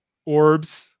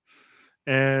 Orbs.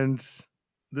 And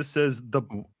this says the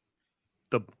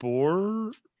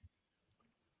Boar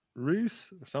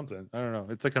Reese or something. I don't know.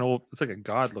 It's like a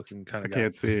god looking kind of guy. I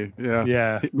can't see. Yeah.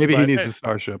 Yeah. Maybe he needs a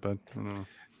starship. I don't know.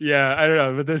 Yeah, I don't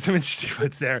know, but there's some interesting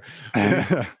ones there.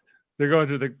 They're going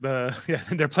through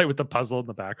they're playing with the puzzle in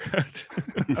the background.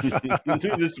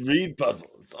 This reed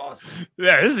puzzle. It's awesome.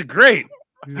 Yeah, this is great.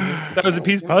 That was a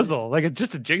piece puzzle, like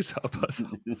just a jigsaw puzzle.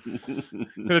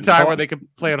 At a time where they could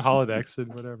play on holodecks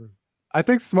and whatever. I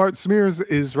think Smart Smears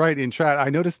is right in chat. I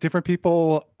noticed different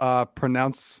people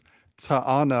pronounce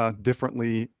Ta'ana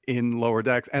differently in Lower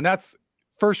Decks, and that's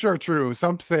for sure true.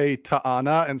 Some say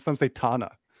Ta'ana and some say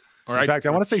Tana. In fact, I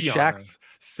want to say Shax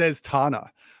says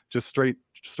Tana, just straight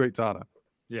Tana.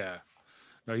 Yeah.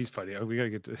 No, he's funny. We gotta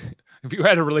get to. If you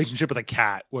had a relationship with a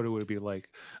cat, what would it be like?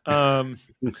 So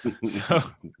he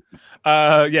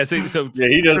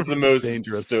does the most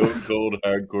stone cold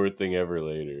hardcore thing ever.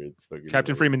 Later, it's fucking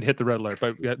Captain Freeman hit the red alert,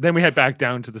 but then we head back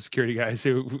down to the security guys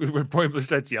who when Pointless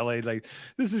starts yelling like,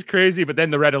 "This is crazy!" But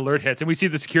then the red alert hits, and we see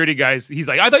the security guys. He's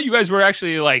like, "I thought you guys were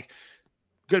actually like."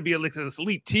 Going to be like this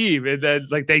elite team, and then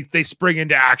like they spring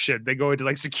into action. They go into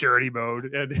like security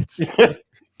mode, and it's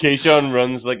Keishon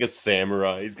runs like a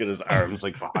samurai. He's got his arms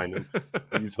like behind him.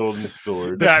 He's holding the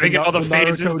sword. Yeah, they get all the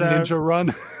phasers out. Ninja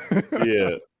run.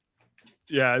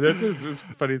 Yeah, that's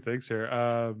funny things here.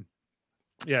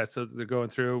 So they're going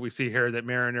through. We see here that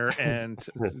Mariner and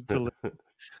going through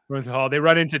the hall. They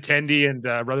run into Tendi and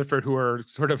Rutherford, who are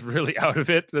sort of really out of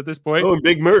it at this point. Oh, and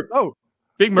Big Merp. Oh.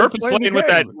 Big Merp is playing with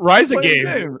that Ryza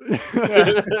game.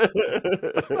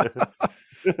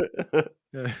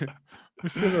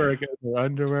 Their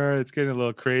underwear. It's getting a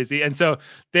little crazy. And so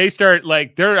they start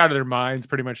they're out of their minds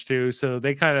pretty much too. So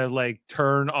they kind of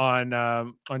turn on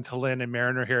Talin and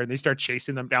Mariner here, and they start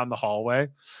chasing them down the hallway.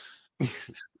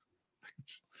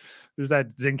 There's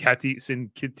that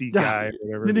Zinkiti guy. Or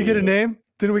whatever. Didn't he get a name?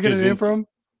 Didn't we get a name for him?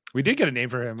 We did get a name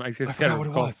for him. I forgot what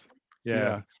it was.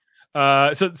 Yeah.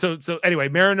 So anyway,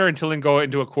 Mariner and Talin go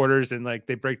into a quarters and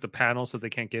they break the panel so they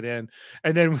can't get in.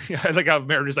 And then I like how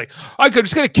Mariner's like, I'm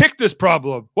just gonna kick this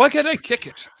problem. Why can't I kick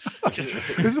it?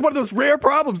 This is one of those rare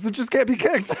problems that just can't be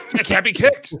kicked. It can't be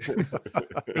kicked.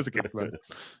 It was a kick, and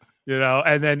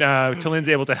then Talin's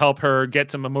able to help her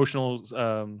get some emotional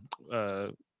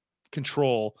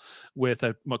control with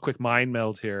a quick mind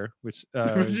meld here, which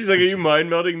she's like, are you mind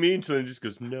melding me? And Talin just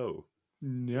goes, no.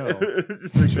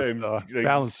 Just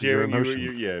balance your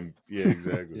emotions. Yeah,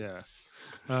 exactly. Yeah,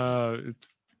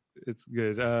 it's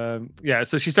good.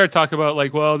 So she started talking about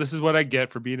well, this is what I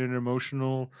get for being an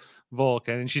emotional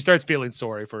Vulcan, and she starts feeling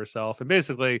sorry for herself. And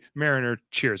basically, Mariner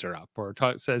cheers her up or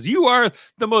says, "You are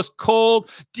the most cold,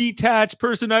 detached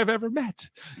person I've ever met."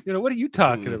 What are you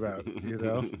talking about?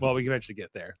 Well, we can eventually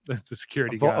get there. The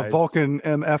security guys, a Vulcan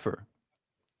MFer.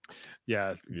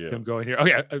 them going here. Oh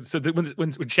yeah, so when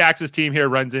Shax's team here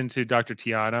runs into Dr.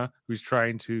 Tiana, who's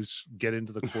trying to get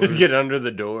into the quarters, get under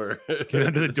the door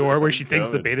where she thinks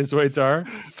the Betazoids are,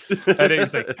 and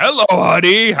he's like, "Hello,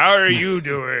 honey, how are you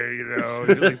doing?" You know,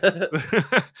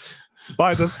 like,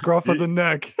 by the scruff of the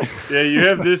neck. Yeah, you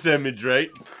have this image, right?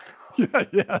 Yeah,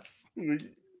 yes.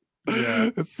 Yeah,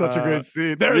 it's such a great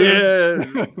scene. There it is.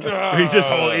 He's just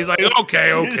he's like, okay.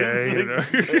 You know?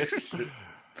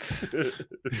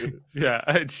 Yeah,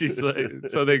 and she's like,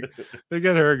 so they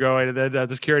get her going, and then the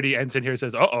security ensign here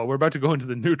says, "Uh-oh, we're about to go into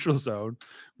the neutral zone.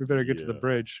 We better get to the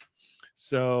bridge."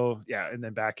 So yeah, and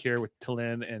then back here with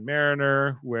T'Lyn and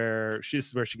Mariner, where she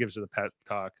gives her the pep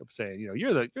talk of saying, you know,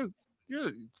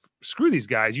 you're screw these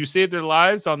guys. You saved their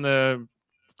lives on the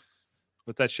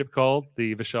what's that ship called?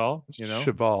 The Vishal, you know?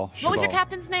 Cheval. What was your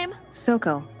captain's name?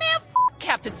 Soko. Man,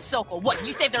 Captain Soko. What,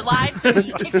 you saved their lives so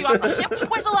he kicks you off the ship?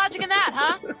 Where's the logic in that,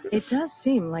 huh? It does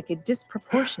seem like a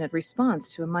disproportionate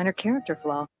response to a minor character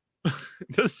flaw. It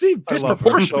does seem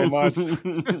disproportionate. So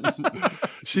much.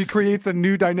 She creates a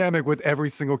new dynamic with every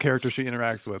single character she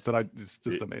interacts with it's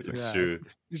just amazing. It's true.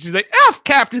 She's like, F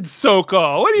Captain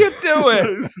Soko, what are you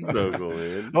doing? Soko,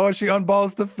 man. Oh, she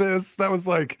unballs the fist. That was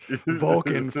like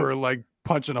Vulcan for like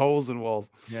punching holes in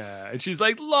walls. Yeah, and she's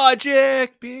like,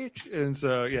 logic, bitch. And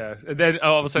so and then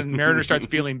all of a sudden Mariner starts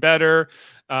feeling better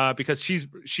because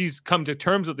she's come to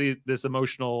terms with this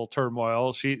emotional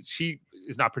turmoil. She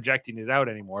is not projecting it out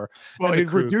anymore. Well,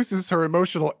 it reduces her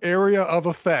emotional area of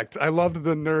effect. I loved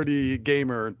the nerdy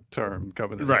gamer term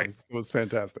coming in. Right. It was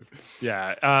fantastic.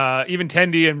 Yeah. Even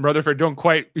Tendi and Rutherford don't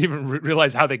quite even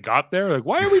realize how they got there. Like,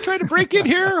 why are we trying to break in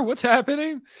here? What's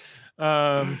happening?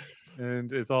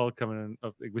 And it's all coming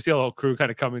in. We see a whole crew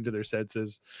kind of coming to their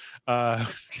senses.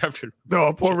 Captain.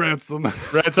 No, poor Ransom.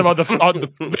 Ransom on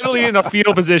the literally in a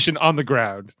fetal position on the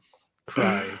ground,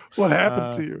 crying. What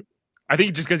happened to you? I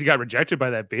think just because he got rejected by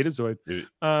that Betazoid.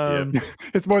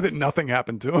 It's more that nothing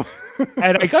happened to him.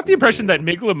 And I got the impression that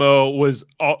Miglamo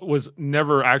was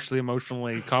never actually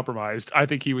emotionally compromised. I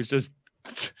think he was just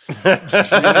he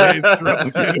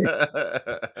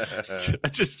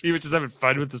was just having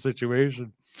fun with the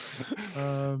situation.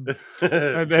 And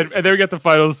then we get the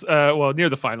finals. Near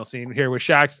the final scene here, where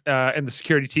Shax and the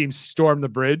security team storm the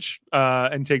bridge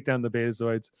and take down the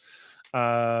Betazoids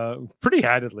pretty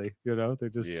handedly. You know, they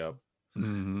just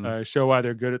show why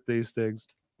they're good at these things.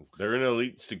 They're an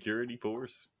elite security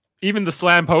force. Even the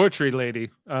slam poetry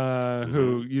lady,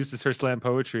 who uses her slam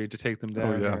poetry to take them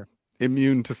down. There.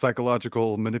 Immune to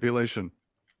psychological manipulation.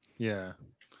 Yeah.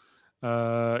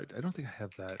 I don't think I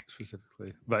have that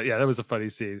specifically, but yeah, that was a funny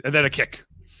scene. And then a kick.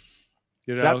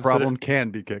 You know, that problem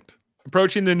can be kicked.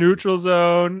 Approaching the neutral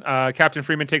zone, Captain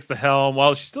Freeman takes the helm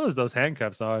while she still has those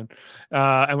handcuffs on.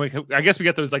 And I guess we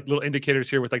get those like little indicators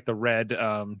here with like the red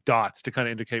dots to kind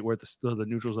of indicate where the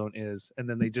neutral zone is. And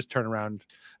then they just turn around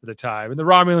at the time. And the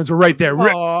Romulans were right there,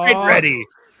 right ready.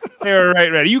 They were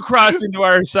right ready. You cross into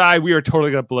our side, we are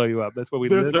totally going to blow you up. That's what we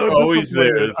did. They're always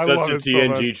there. It's such a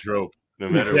TNG trope. No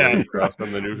matter where you cross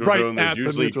on the neutral zone, there's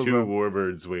usually two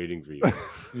warbirds waiting for you.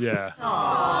 Yeah.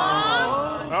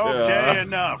 Okay,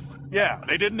 enough. Yeah,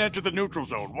 they didn't enter the neutral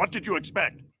zone. What did you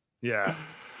expect? Yeah.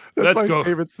 That's my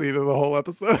favorite scene of the whole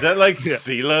episode. Is that like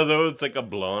Sela, though? It's like a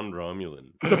blonde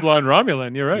Romulan. It's a blonde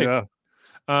Romulan. You're right. Yeah.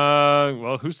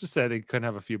 Well, who's to say they couldn't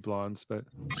have a few blondes, but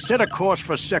set a course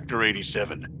for Sector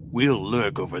 87. We'll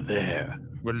lurk over there.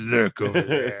 We'll lurk over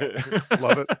there.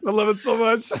 Love it. I love it so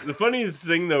much. The funniest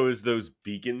thing, though, is those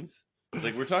beacons. It's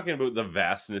like we're talking about the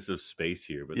vastness of space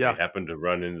here, but they happen to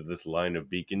run into this line of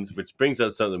beacons, which brings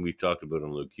out something we've talked about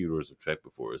on Locutors of Trek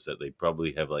before, is that they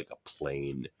probably have like a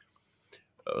plane,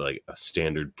 like a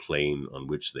standard plane on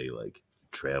which they like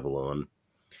travel on.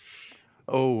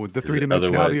 Oh, the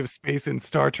three-dimensionality of space in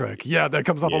Star Trek. Yeah, that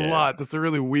comes up a lot. That's a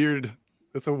really weird.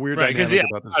 That's a weird dynamic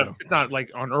about the show. It's not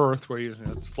like on Earth where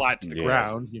it's flat to the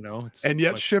ground, you know. And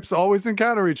yet ships always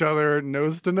encounter each other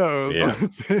nose to nose on the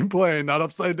same plane, not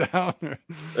upside down.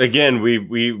 Again,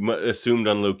 we assumed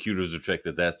on Locutors of Trek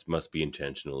that must be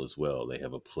intentional as well. They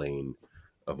have a plane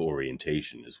of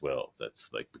orientation as well. That's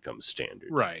like becomes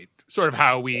standard, right? Sort of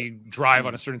how we drive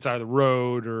on a certain side of the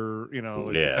road, or you know,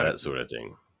 that sort of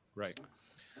thing, right?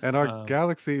 And our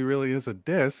galaxy really is a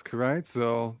disk, right?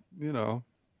 So you know.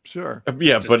 Sure.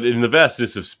 Yeah, but in the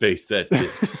vastness of space, that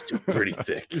disc is still pretty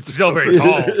thick. It's still very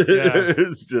tall. Yeah.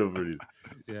 It's still pretty.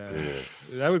 Yeah,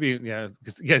 that would be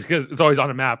because it's always on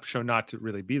a map shown not to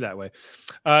really be that way.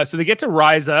 So they get to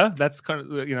Ryza. That's kind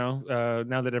of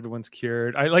now that everyone's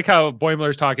cured. I like how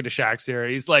Boimler's talking to Shax here.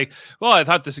 He's like, "Well, I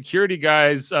thought the security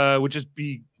guys would just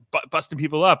be busting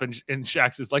people up, and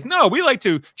Shax is like, no, we like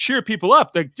to cheer people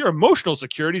up. Like, your emotional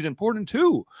security is important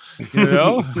too. You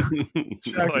know,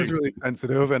 Shax is really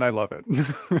sensitive, and I love it.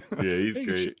 Yeah, he's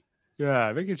great.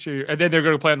 Yeah, making sure. And then they're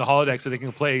going to play on the holodeck, so they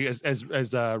can play as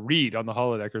Reed on the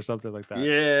holodeck or something like that.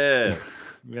 Yeah,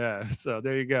 yeah. So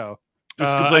there you go.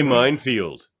 Let's go play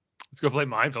Minefield. Let's go play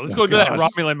Minefield. Let's go do that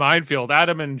Romulan Minefield.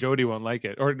 Adam and Jody won't like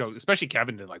it, or no, especially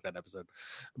Kevin didn't like that episode.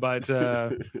 But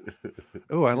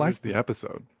oh, I liked the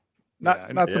episode.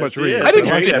 Not so much Reed. I didn't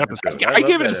like the episode. I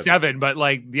gave it a 7, but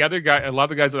like the other guy, a lot of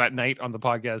the guys on that night on the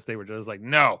podcast, they were just like,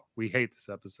 "No, we hate this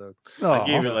episode." I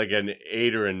gave it like an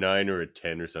 8 or a 9 or a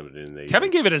 10 or something. And Kevin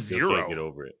gave it a 0. Can't get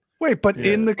over it. Wait, but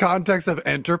in the context of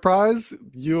Enterprise,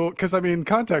 because I mean,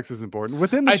 context is important.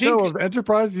 Within the show of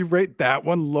Enterprise, you rate that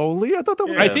one lowly. I thought that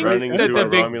was. I think running that into the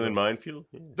big Romulan minefield.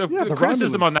 The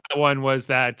criticism on that one was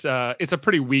that it's a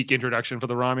pretty weak introduction for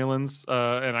the Romulans,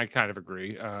 and I kind of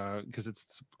agree because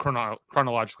it's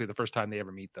chronologically the first time they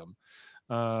ever meet them,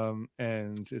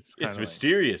 and it's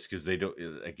mysterious because they don't.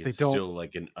 Like, it's still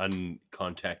like an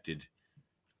uncontacted.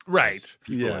 Right.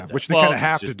 Yeah, which they kind of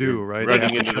have to do, right?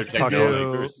 Running into their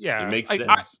technology. Yeah, it makes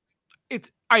sense.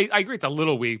 I agree. It's a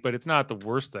little weak, but it's not the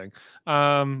worst thing.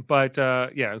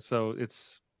 Yeah. So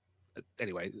it's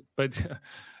anyway. But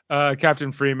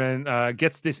Captain Freeman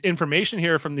gets this information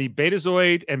here from the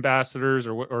Betazoid ambassadors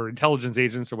or intelligence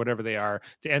agents or whatever they are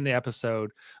to end the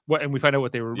episode. And we find out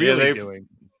what they were really doing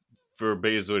for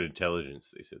Betazoid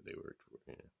intelligence. They said they worked for.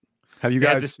 Yeah. Have you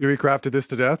guys theory crafted this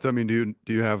to death? I mean, do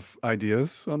you have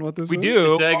ideas on what this is? We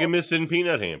do. It's Agamus and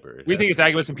Peanut Hamper. We think it's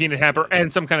Agamus and Peanut Hamper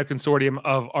and some kind of consortium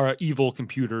of our evil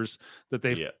computers that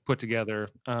they've put together.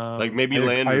 Like maybe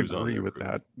Landru's on. I agree with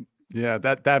that. Yeah,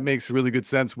 that makes really good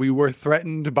sense. We were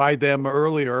threatened by them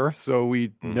earlier, so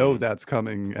we know that's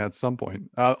coming at some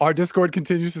point. Our Discord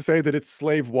continues to say that it's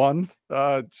Slave One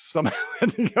somehow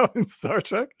ending up in Star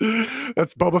Trek.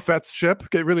 That's Boba Fett's ship.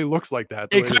 It really looks like that.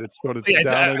 The way that it's sort of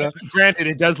down there. Granted,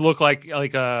 it does look like is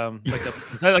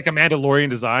that like a Mandalorian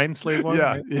design, Slave One?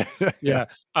 Yeah.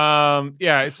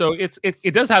 Yeah. So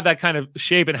it does have that kind of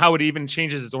shape and how it even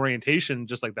changes its orientation,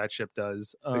 just like that ship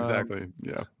does. Exactly.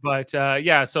 Yeah. But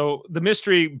yeah, so the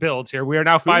mystery builds here. We are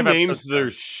now 5 episodes. Who names their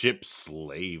ship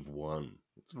Slave One?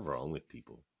 What's wrong with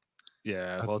people?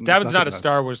 Yeah, well, Davin's not a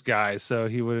Star Wars guy, so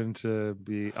he wouldn't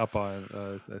be up on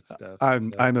that stuff.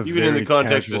 I'm a even in the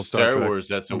context of Star Trek. Wars,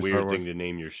 that's a weird thing to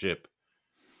name your ship.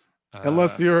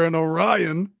 Unless you're an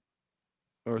Orion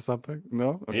or something.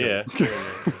 No. Okay.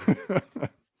 Yeah.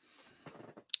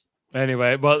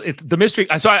 Anyway, well, it's the mystery.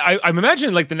 So I'm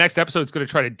imagining like the next episode is going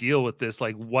to try to deal with this.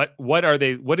 Like, what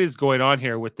is going on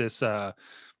here with this?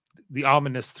 The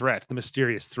ominous threat, the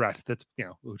mysterious threat that's,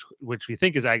 which we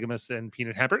think is Agamus and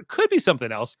Peanut Hamper. It could be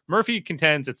something else. Murphy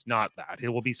contends it's not that. It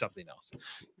will be something else.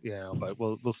 But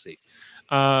we'll see.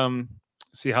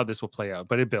 See how this will play out.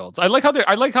 But it builds. I like how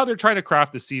they're trying to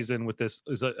craft the season with this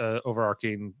as a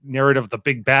overarching narrative of the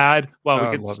big bad, while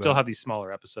we can still have these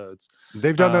smaller episodes.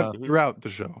 They've done that throughout the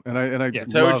show, and I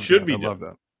it's how it should be done. I love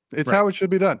that. It's how it should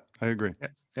be done. I agree.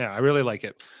 Yeah, I really like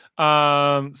it.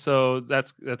 So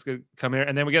that's good. Come here,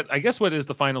 and then we get, I guess, what is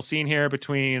the final scene here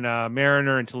between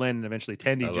Mariner and T'Lyn, and eventually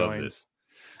Tendi joins.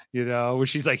 Where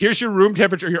she's like, "Here's your room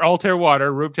temperature, your Altair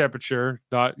water, room temperature,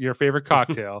 not your favorite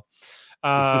cocktail."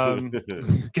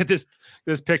 Get this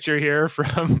picture here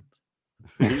from.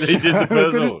 They did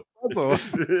the puzzle.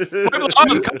 The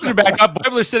colors are back up.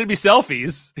 Bibler's sending me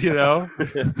selfies.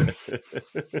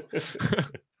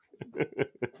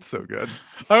 So good.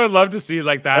 I would love to see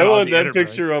like that. I want that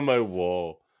picture on my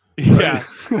wall. Yeah,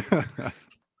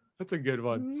 that's a good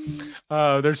one.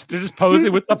 They're just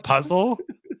posing with the puzzle.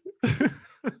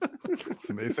 It's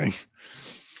amazing.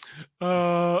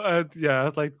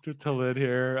 Yeah, like T'Lyn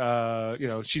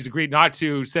here. She's agreed not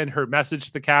to send her message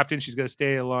to the captain. She's going to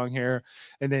stay along here.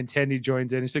 And then Tendi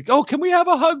joins in. He's like, "Oh, can we have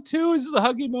a hug too? Is this a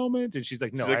huggy moment?" And she's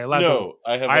like, "No, I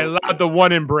allowed the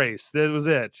one embrace. That was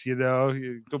it. You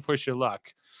don't push your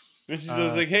luck." And she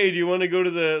says, like, "Hey, do you want to go to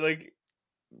the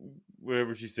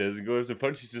whatever she says and go have some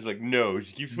fun?" She's just like, "No."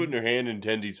 She keeps putting her hand in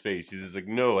Tendi's face. She's just like,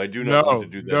 "No, I do not want to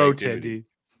do that." No, activity. Tendi.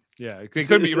 Yeah, it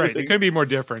could be right. It could be more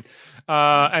different.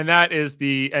 And that is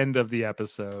the end of the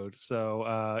episode. So,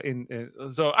 I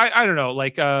don't know.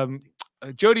 Like,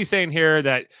 Jody's saying here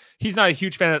that he's not a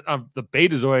huge fan of the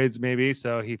Betazoids, maybe.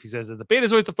 So if he says that the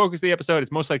Betazoids the focus of the episode,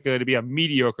 it's most likely going to be a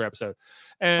mediocre episode.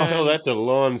 And that's a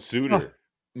Lon Suitor.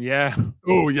 Yeah.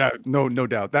 Oh yeah. No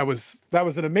doubt. That was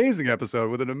an amazing episode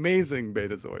with an amazing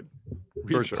Betazoid.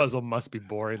 Reed's puzzle must be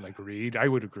boring, like Reed. I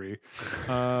would agree. You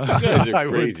guys are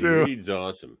crazy. Reed's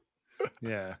awesome.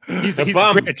 Yeah, he's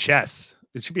great at chess.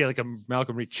 It should be like a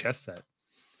Malcolm Reed chess set.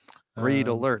 Read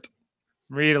alert.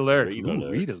 Read alert. Read Ooh,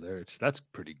 alert. read alerts. That's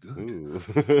pretty good.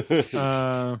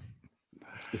 Ooh.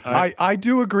 I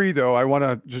do agree, though. I want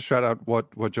to just shout out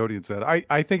what Jody had said.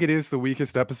 I think it is the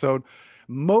weakest episode.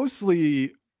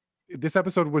 Mostly, this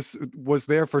episode was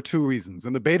there for two reasons,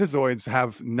 and the Betazoids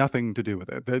have nothing to do with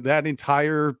it. That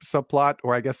entire subplot,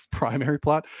 or I guess primary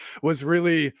plot, was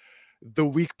really the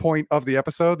weak point of the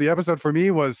episode. The episode for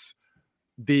me was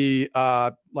the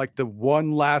the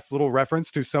one last little reference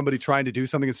to somebody trying to do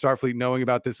something in Starfleet, knowing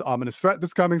about this ominous threat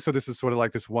that's coming. So this is sort of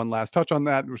like this one last touch on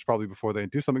that. It was probably before they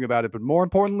do something about it, but more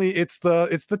importantly, it's the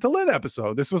T'Lyn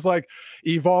episode. This was like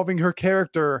evolving her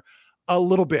character a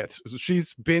little bit.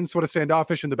 She's been sort of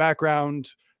standoffish in the background,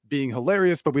 being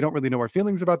hilarious, but we don't really know her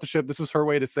feelings about the ship. This was her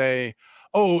way to say,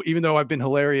 oh, even though I've been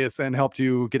hilarious and helped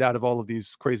you get out of all of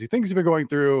these crazy things you've been going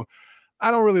through, I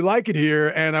don't really like it here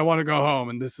and I want to go home.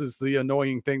 And this is the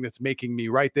annoying thing that's making me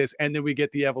write this. And then we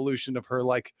get the evolution of her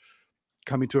like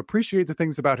coming to appreciate the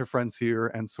things about her friends here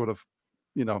and sort of,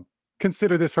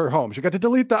 consider this her home. She got to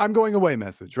delete the I'm going away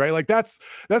message, right? Like that's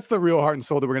the real heart and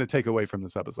soul that we're going to take away from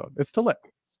this episode. It's T'Lyn.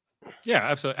 Yeah,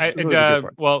 absolutely.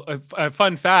 A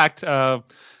fun fact.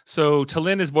 So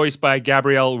T'Lyn is voiced by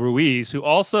Gabrielle Ruiz, who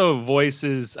also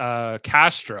voices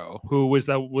Castro, who was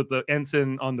with the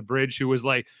ensign on the bridge, who was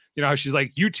like, how she's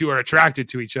like, you two are attracted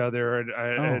to each other,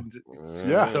 and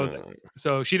yeah.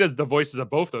 So she does the voices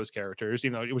of both those characters.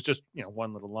 It was just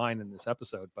one little line in this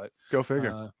episode, but go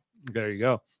figure. There you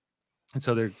go. And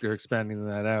so they're expanding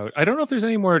that out. I don't know if there's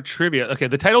any more trivia. Okay,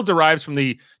 the title derives from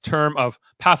the term of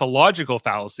pathological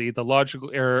fallacy, the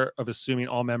logical error of assuming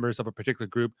all members of a particular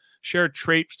group share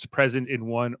traits present in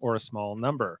one or a small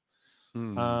number.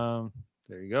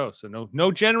 There you go. So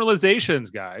no generalizations,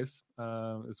 guys.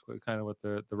 Is kind of what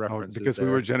the reference is. Because we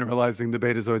were generalizing the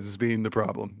Betazoids as being the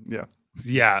problem. Yeah.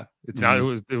 Yeah, it's not. It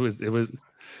was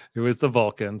the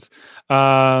Vulcans.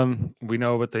 We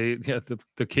know what the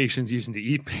Caitians using to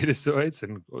eat Betazoids,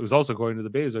 and it was also going to the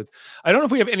Betazoids. I don't know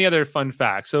if we have any other fun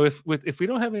facts. So if we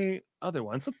don't have any other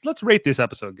ones, let's rate this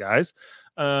episode, guys.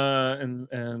 I do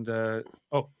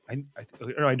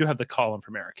have the column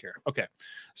from Eric here. Okay,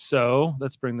 so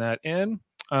let's bring that in.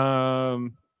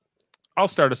 I'll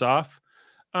start us off.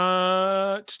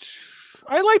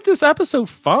 I like this episode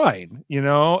fine.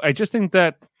 I just think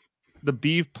that the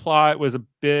beef plot was a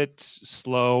bit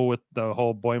slow with the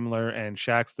whole Boimler and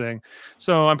Shax thing.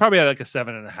 So I'm probably at like a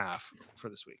 7.5 for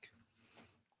this week.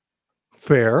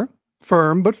 Fair.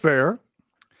 Firm, but fair.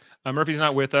 Murphy's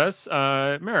not with us.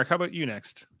 Merrick, how about you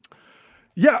next?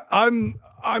 Yeah, I'm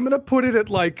gonna put it at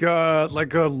like a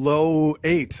low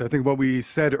 8. I think what we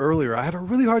said earlier. I have a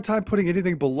really hard time putting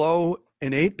anything below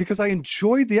an 8 because I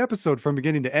enjoyed the episode from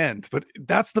beginning to end. But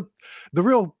that's the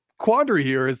real quandary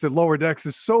here is that Lower Decks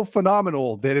is so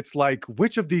phenomenal that it's like,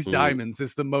 which of these diamonds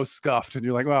is the most scuffed? And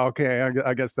you're like, well, okay,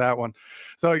 I guess that one.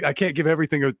 So I can't give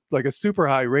everything a super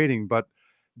high rating, but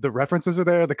the references are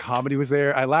there. The comedy was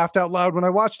there. I laughed out loud when I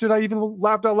watched it. I even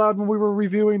laughed out loud when we were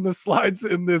reviewing the slides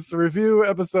in this review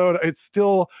episode. It's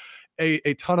still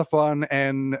a ton of fun.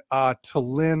 And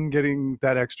T'Lyn getting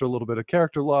that extra little bit of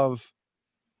character love.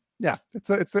 Yeah, it's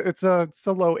a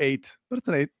low 8, but it's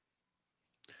an 8.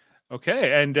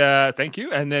 Okay, and thank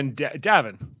you. And then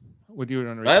Davin, what do you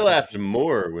want to read? I laughed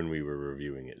more when we were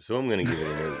reviewing it, so I'm going to give it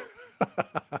an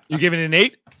 8. You give it an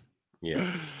 8?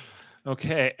 Yeah.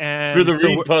 Okay, and for the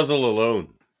read puzzle alone.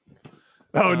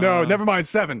 Oh no, never mind.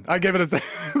 7. I give it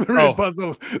the read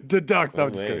puzzle deducts. No,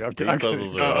 I'm just kidding.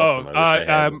 Puzzles are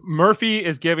awesome. Murphy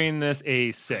is giving this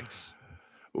a 6.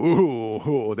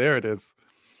 Ooh, there it is.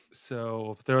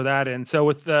 So throw that in. So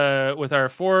with our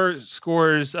 4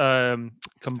 scores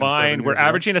combined, we're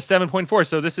averaging a 7.4.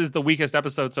 So this is the weakest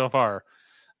episode so far,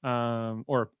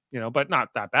 but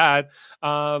not that bad.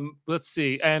 Let's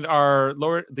see. And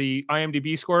the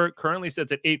IMDb score currently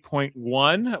sits at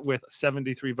 8.1 with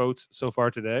 73 votes so far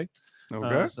today.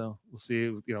 Okay. So we'll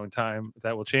see. In time if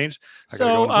that will change.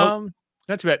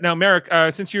 Not too bad. Now, Merrick,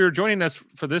 since you're joining us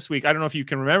for this week, I don't know if you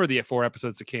can remember the 4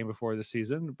 episodes that came before this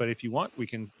season, but if you want, we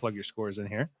can plug your scores in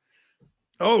here.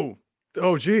 Oh,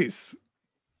 geez.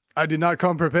 I did not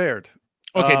come prepared.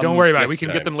 Okay, don't worry about it. We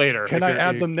can get them later. Can I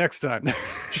add them next time?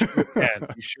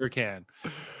 You sure can.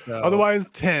 So, otherwise,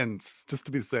 10s, just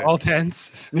to be safe. All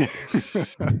 10s?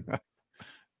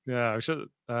 Yeah, I should.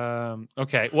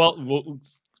 Okay, well, we'll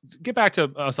get back to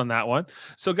us on that one.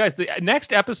 So, guys, the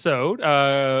next episode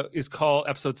is called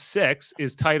episode 6,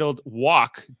 is titled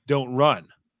Walk, Don't Run.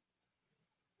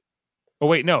 Oh,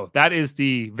 wait, no, that is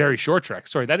the Very Short Trek.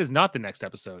 Sorry, that is not the next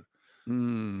episode.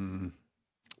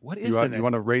 What is you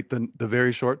want to rate the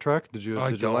Very Short Trek? Did you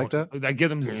like that? I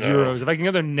give them zeros. If I can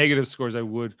give them negative scores, I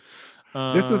would.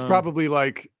 This was probably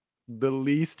like the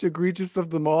least egregious of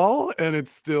them all, and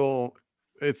it's still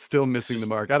missing the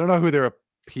mark. I don't know who they're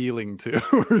appealing to.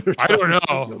 I don't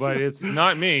know, but it's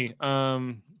not me.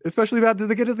 Especially about did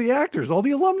they get to the actors? All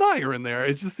the alumni are in there.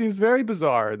 It just seems very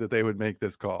bizarre that they would make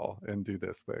this call and do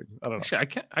this thing. I don't know.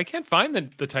 Actually, I can't find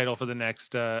the title for the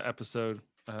next episode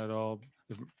at all.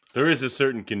 There is a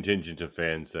certain contingent of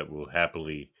fans that will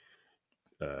happily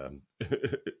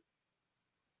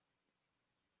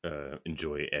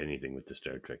enjoy anything with the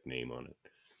Star Trek name on it.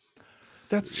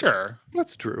 That's sure.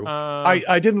 That's true.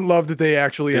 I didn't love that they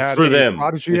actually had a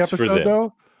Prodigy episode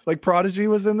though. Like Prodigy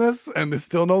was in this, and there's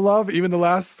still no love. Even the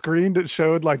last screen that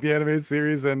showed like the animated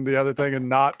series and the other thing, and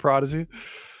not Prodigy.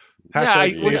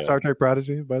 Star Trek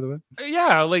Prodigy, by the way.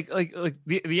 Yeah, like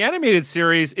the animated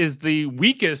series is the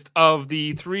weakest of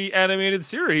the 3 animated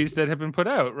series that have been put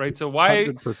out, right? So why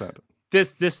 100%.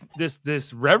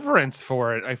 This reverence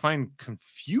for it I find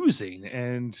confusing,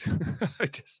 and I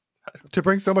just to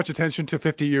bring so much attention to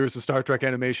 50 years of Star Trek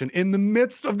animation in the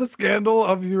midst of the scandal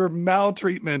of your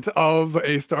maltreatment of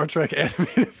a Star Trek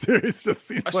animated series just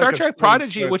seems like Star Trek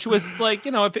Prodigy, which was like,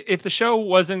 if the show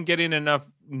wasn't getting enough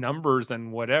numbers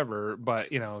and whatever, but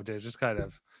they just kind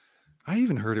of. I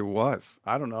even heard it was.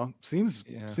 I don't know. Seems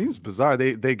bizarre.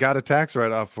 They got a tax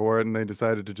write-off for it and they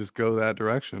decided to just go that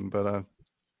direction, but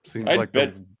seems like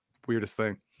the weirdest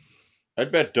thing.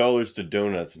 I'd bet dollars to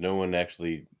donuts no one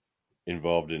actually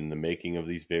involved in the making of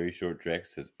these very short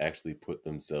treks has actually put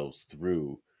themselves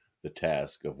through the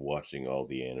task of watching all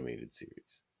the animated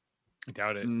series. I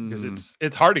doubt it, because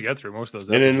it's hard to get through most of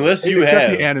those episodes. And unless you have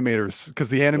the animators,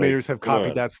 because the animators have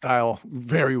copied that style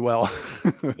very well.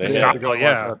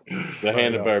 The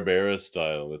Hanna-Barbera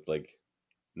style with like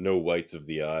no whites of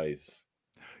the eyes.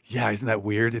 Yeah, isn't that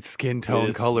weird? It's skin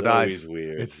tone colored eyes.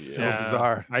 Weird. It's so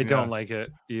bizarre. I don't like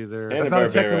it either. That's not a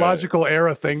technological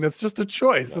era thing. That's just a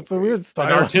choice. That's a weird style.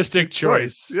 An artistic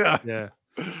choice. Yeah.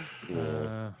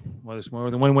 Well, there's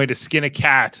more than one way to skin a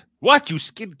cat. What? You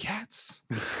skin cats?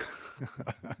 And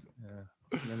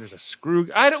then there's a screw.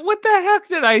 What the heck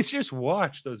did I just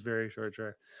watch? Those very short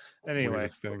tracks. Anyway,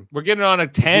 we're getting on a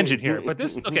tangent here. But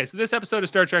this episode of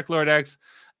Star Trek Lower Decks,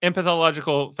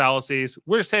 Empathalogical Fallacies,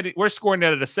 we're scoring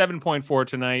that at a 7.4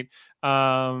 tonight.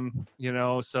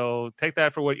 So take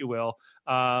that for what you will.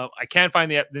 I can't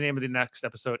find the name of the next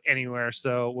episode anywhere,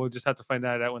 so we'll just have to find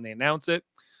that out when they announce it.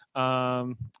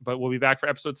 But we'll be back for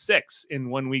episode 6 in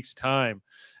 1 week's time.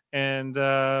 And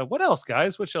what else,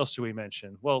 guys? What else should we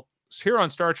mention? Well, here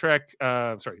on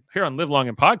here on Live Long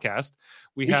and Podcast,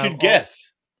 we should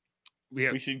guess.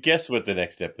 We should guess what the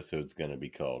next episode's going to be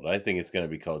called. I think it's going to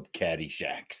be called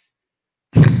Caddyshacks.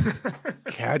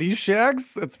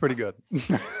 Caddyshacks? That's pretty good.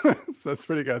 That's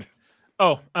pretty good.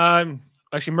 Oh,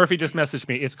 actually, Murphy just messaged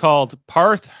me. It's called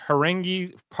Parth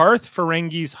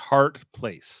Ferengi's Heart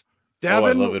Place. Davin,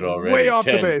 I love it already. Way off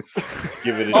 10. The base.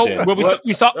 Give it a 10. Well,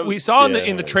 we saw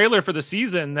in the trailer for the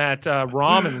season that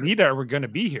Rom and Lita were going to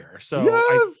be here. So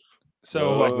yes.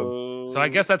 I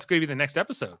guess that's going to be the next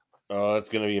episode. Oh, that's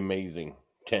going to be amazing.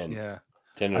 10. Yeah.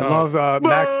 10. I love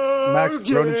Max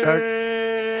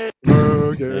Gronenchek.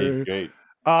 He's great.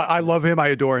 I love him. I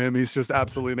adore him. He's just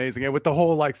absolutely amazing. And with the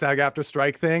whole SAG after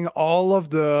strike thing, all of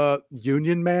the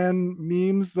Union Man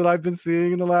memes that I've been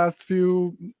seeing in the last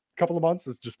couple of months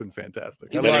has just been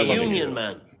fantastic. He was a Union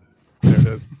Man. There it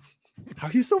is. How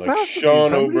are you so fast?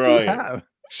 Sean O'Brien.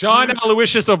 Sean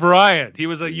Aloysius O'Brien. He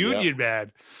was a Union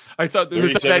man. I saw there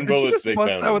was that bullets just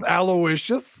bust out with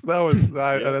Aloysius. That was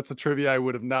that's a trivia I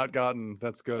would have not gotten.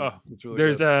 That's good. Oh, it's really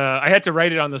good. I had to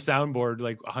write it on the soundboard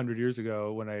like 100 years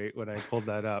ago when I pulled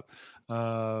that up.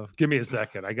 Give me a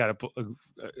second. I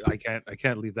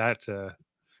can't leave that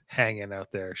hanging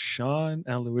out there. Sean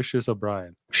Aloysius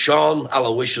O'Brien. Sean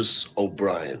Aloysius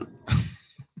O'Brien.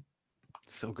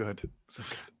 So good. So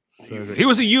good. So good. He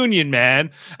was a Union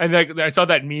man, and I saw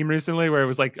that meme recently where it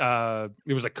was like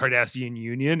Cardassian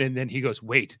Union, and then he goes,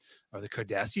 "Wait, are the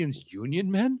Cardassians Union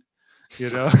men?"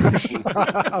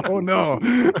 Oh no,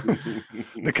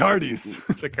 the Cardis,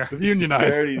 the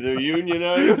unionized. The Cardis are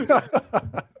unionized.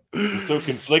 I'm so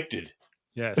conflicted.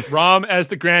 Yes, Rom as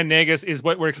the Grand Nagus is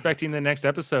what we're expecting in the next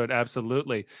episode.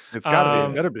 Absolutely, it's got to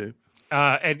be. It better be.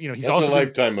 And he's That's also a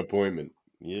lifetime appointment.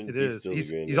 Yeah, it is.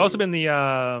 He's also been the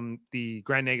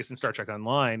Grand Nagus in Star Trek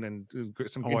Online, and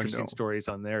some interesting stories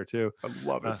on there too. I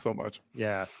love it so much.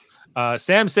 Yeah.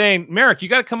 Sam saying, Merrick, you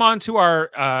got to come on to our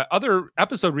other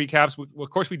episode recaps. Of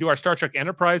course, we do our Star Trek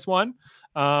Enterprise one,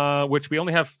 which we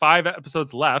only have 5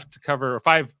 episodes left to cover,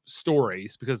 5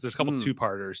 stories, because there's a couple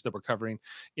 2-parters that we're covering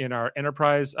in our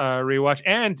Enterprise rewatch,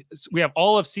 and we have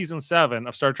all of season 7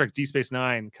 of Star Trek Deep Space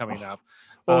Nine coming up.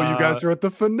 Oh, you guys are at the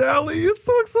finale. It's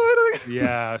so exciting.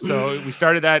 Yeah. So we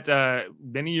started that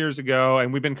many years ago,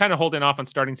 and we've been kind of holding off on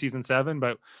starting season 7,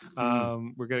 but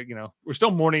we're gonna, we're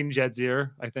still mourning Jed's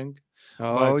ear, I think.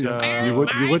 Oh, but, yeah. You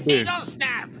would be.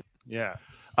 Yeah.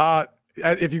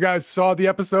 If you guys saw the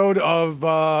episode of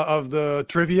the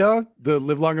trivia, the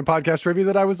Live Long and Podcast trivia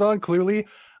that I was on, clearly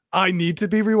I need to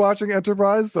be rewatching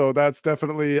Enterprise. So that's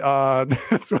definitely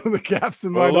that's one of the gaps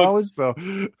in my knowledge. So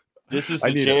this is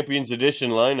the Champions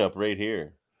Edition lineup right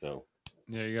here. So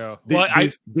there you go.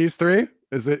 These three?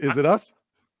 Is it us?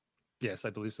 Yes,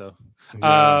 I believe so.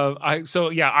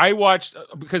 Yeah. I watched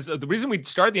because the reason we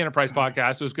started the Enterprise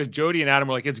podcast was because Jody and Adam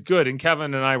were like, it's good. And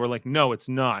Kevin and I were like, no, it's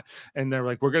not. And they're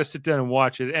like, we're going to sit down and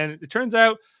watch it. And it turns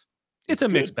out it's a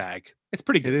mixed bag. It's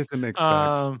pretty good. It is a mixed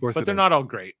bag. Of course, but they're not all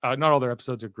great. Not all their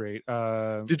episodes are great.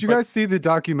 Did you guys see the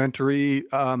documentary,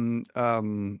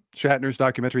 Shatner's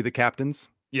documentary, The Captains?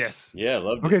 Yes. Yeah,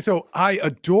 loved it. Okay, so I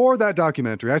adore that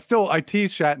documentary. I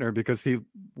tease Shatner because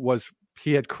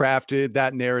he had crafted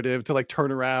that narrative to like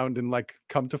turn around and like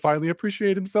come to finally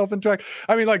appreciate himself and track.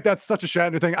 I mean, like that's such a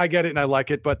Shatner thing. I get it and I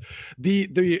like it, but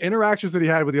the interactions that he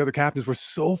had with the other captains were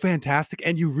so fantastic,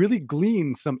 and you really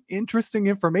glean some interesting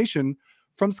information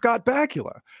from Scott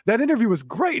Bakula. That interview was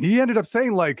great. He ended up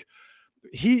saying like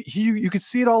you could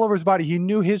see it all over his body. He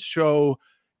knew his show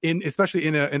especially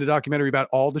in a documentary about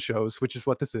all the shows, which is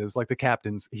what this is, like the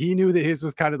captains. He knew that his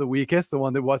was kind of the weakest, the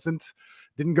one that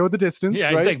didn't go the distance. Yeah,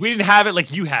 right? He's like, we didn't have it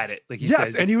like you had it. Like he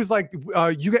says. And he was like,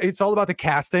 it's all about the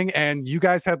casting, and you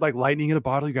guys had like lightning in a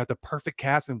bottle. You got the perfect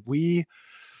cast, and we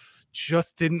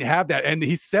just didn't have that. And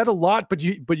he said a lot, but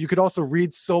you could also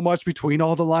read so much between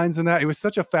all the lines in that. It was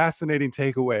such a fascinating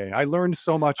takeaway. I learned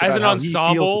so much as about an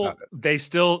ensemble. They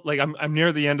still like I'm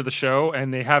near the end of the show,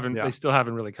 and they still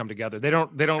haven't really come together. They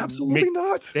don't absolutely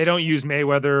not. They don't use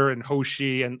Mayweather and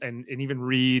Hoshi and even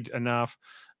Reed enough.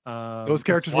 Those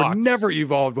characters were never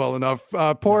evolved well enough.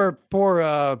 Poor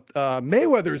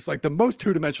Mayweather is like the most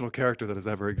two-dimensional character that has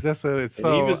ever existed. He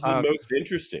was the most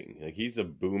interesting. Like he's a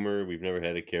boomer. We've never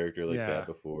had a character like that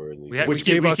before, and which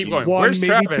gave us one, maybe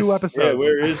Travis? 2 episodes. Yeah,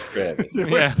 where is Travis?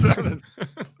 Travis?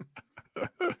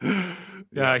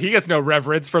 Yeah, he gets no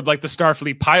reverence from like the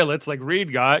Starfleet pilots like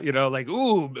Reed got, like,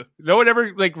 ooh, no one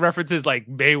ever like references like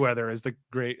Mayweather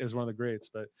as one of the greats,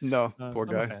 but no, poor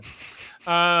guy.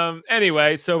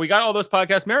 Anyway, so we got all those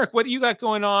podcasts. Merrick, what do you got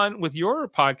going on with your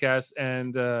podcast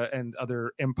and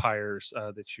other empires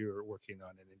that you're working on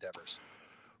and endeavors?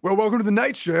 Well, welcome to the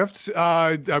night shift.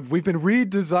 We've been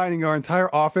redesigning our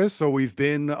entire office, so we've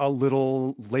been a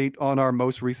little late on our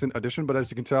most recent edition, but as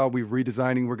you can tell, we're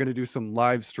redesigning. We're going to do some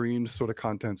live stream sort of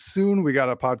content soon. We got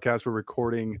a podcast we're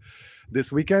recording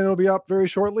this weekend. It'll be up very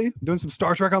shortly. Doing some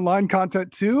Star Trek Online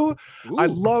content too. Ooh. I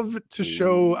love to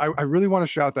show, I really want to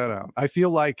shout that out. I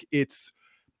feel like it's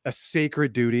a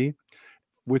sacred duty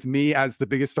with me as the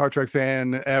biggest Star Trek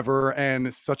fan ever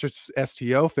and such a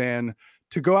STO fan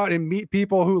to go out and meet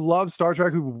people who love Star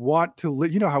Trek, who want to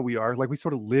live. You know how we are. Like we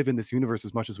sort of live in this universe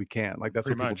as much as we can. Like that's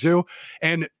Pretty what much. people do.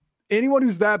 And anyone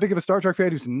who's that big of a Star Trek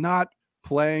fan who's not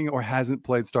playing or hasn't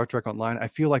played Star Trek Online, I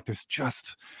feel like there's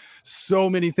just so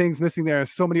many things missing there.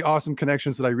 So many awesome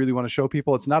connections that I really want to show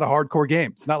people. It's not a hardcore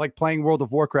game. It's not like playing World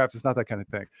of Warcraft. It's not that kind of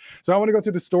thing. So I want to go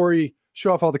through the story,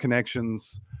 show off all the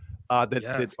connections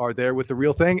that are there with the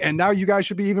real thing. And now you guys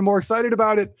should be even more excited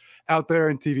about it out there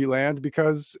in TV land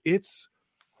because it's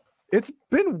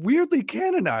been weirdly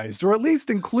canonized, or at least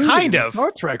included in the Star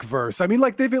Trek verse. I mean,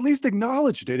 like they've at least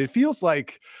acknowledged it. It feels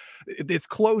like it's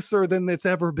closer than it's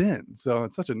ever been. So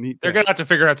it's such a neat. They're gonna have to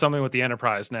figure out something with the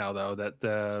Enterprise now, though. That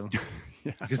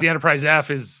because the Enterprise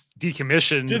F is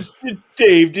decommissioned.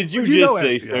 Dave, did you just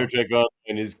say Star Trek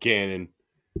Online is canon?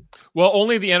 Well,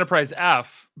 only the Enterprise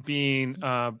F being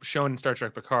shown in Star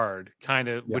Trek Picard, kind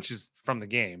of, which is from the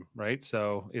game, right?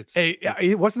 So it's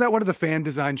wasn't that one of the fan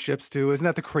design ships too? Isn't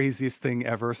that the craziest thing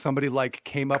ever? Somebody like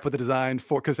came up with a design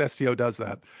because STO does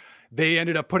that. They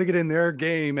ended up putting it in their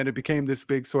game, and it became this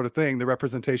big sort of thing, the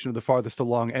representation of the farthest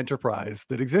along Enterprise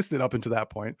that existed up until that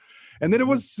point. And then it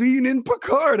was seen in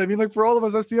Picard. I mean, like for all of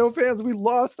us STO fans, we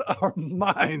lost our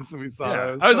minds when we saw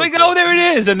it. I was like, oh, there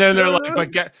it is. And then they're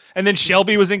like, and then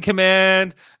Shelby was in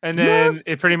command, and then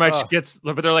it pretty much gets,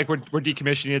 but they're like, we're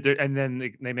decommissioning it. And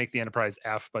then they make the Enterprise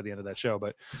F by the end of that show,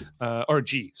 or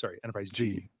G, sorry, Enterprise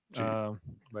G.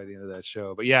 By the end of that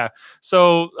show. But yeah,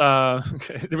 so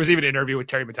there was even an interview with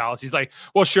Terry Metalis. He's like,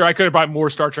 well, sure, I could have bought more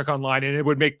Star Trek Online and it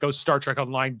would make those Star Trek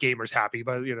Online gamers happy,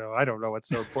 but I don't know what's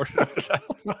so important.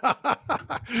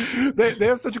 They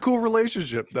have such a cool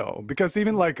relationship though, because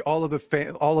even like all of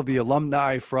the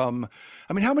alumni from,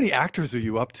 I mean, how many actors are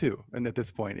you up to? And at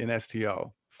this point in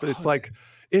STO, it's like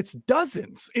It's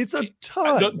dozens. It's a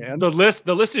ton, man. The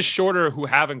list is shorter who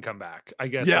haven't come back, I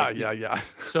guess. Yeah.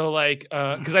 So like,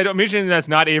 because I don't mention that's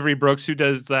not Avery Brooks who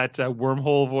does that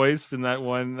wormhole voice in that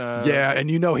one. Yeah, and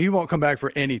he won't come back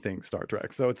for anything Star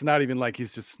Trek. So it's not even like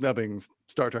he's just snubbing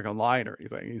Star Trek Online or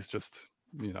anything. He's just,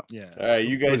 Yeah. All right,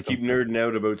 you guys keep nerding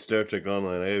out about Star Trek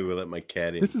Online. I will let my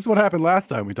cat in. This is what happened last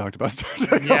time we talked about Star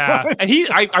Trek. Yeah, Online.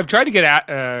 and I've tried to get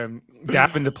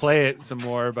Gavin to play it some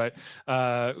more, but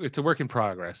it's a work in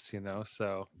progress,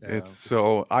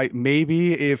 So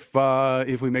maybe if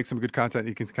we make some good content,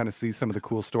 you can kind of see some of the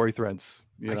cool story threads.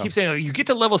 I keep saying, you get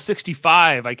to level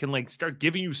 65, I can like start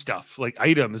giving you stuff like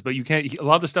items, but you can't. A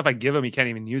lot of the stuff I give him, he can't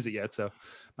even use it yet. So,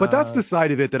 but that's the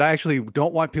side of it that I actually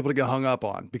don't want people to get hung up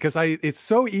on, because it's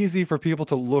so easy for people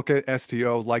to look at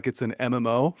STO like it's an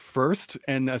MMO first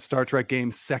and a Star Trek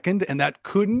game second, and that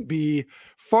couldn't be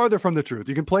farther from the truth.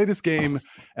 You can play this game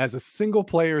as a single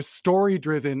player, story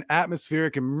driven,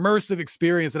 atmospheric, immersive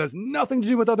experience that has nothing to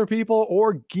do with other people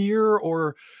or gear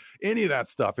or any of that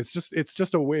stuff. It's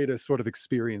just a way to sort of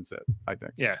experience it, I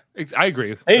think. Yeah, I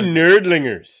agree. Hey,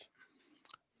 nerdlingers.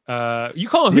 You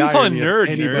call him nerd?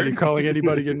 Anybody calling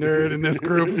anybody a nerd in this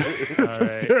group is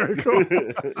hysterical.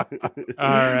 All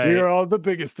right. We are all the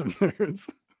biggest of nerds.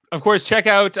 Of course, check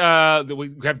out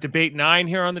we have Debate 9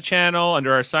 here on the channel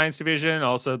under our science division.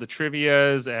 Also the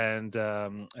trivias and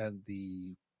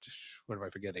the, what am I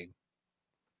forgetting?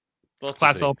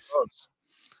 Class L probes.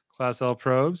 Class L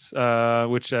probes,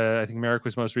 which I think Merrick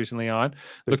was most recently on.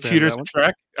 Locutors of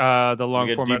Trek, the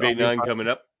long format. Debate 9 coming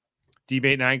up.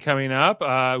 Debate 9 coming up.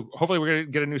 Hopefully we're going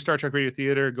to get a new Star Trek Radio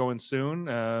Theater going soon.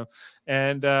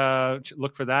 And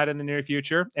look for that in the near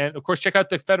future. And of course, check out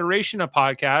the Federation of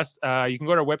Podcasts. You can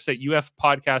go to our website,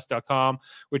 ufpodcast.com,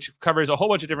 which covers a whole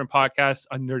bunch of different podcasts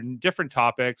under different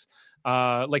topics,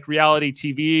 like reality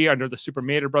TV under the Super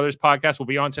Mater Brothers podcast. We'll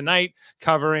be on tonight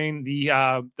covering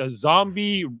the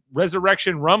zombie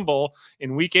resurrection rumble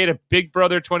in week 8 of Big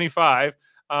Brother 25.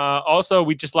 Also,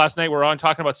 we just last night we're on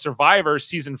talking about Survivor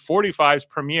season 45's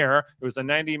premiere. It was a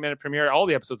 90-minute premiere. All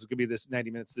the episodes are going to be this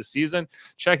 90 minutes this season.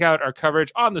 Check out our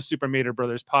coverage on the Super Mater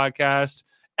Brothers podcast.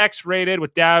 X-Rated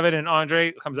with David and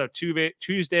Andre comes out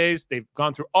Tuesdays. They've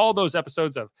gone through all those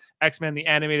episodes of X-Men the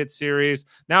animated series.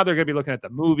 Now they're going to be looking at the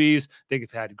movies. They've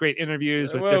had great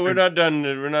interviews. We're not done.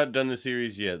 We're not done the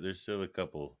series yet. There's still a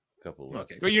couple left.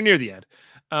 Okay, well, you're near the end.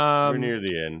 We're near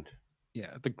the end.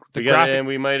 Yeah, and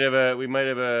we might have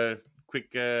a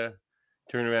quick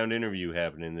turnaround interview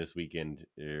happening this weekend.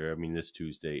 This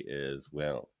Tuesday as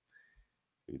well.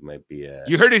 We might be.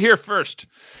 You heard it here first.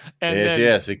 And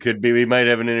yes, it could be. We might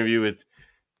have an interview with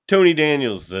Tony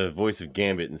Daniels, the voice of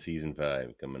Gambit in season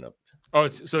 5, coming up. Oh,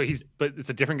 it's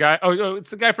a different guy. Oh,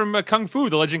 it's the guy from Kung Fu.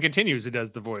 The Legend Continues who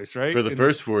does the voice, right? For the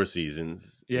first 4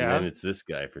 seasons. Yeah, and then it's this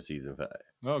guy for season 5.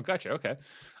 Oh, gotcha. Okay.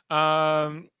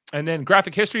 And then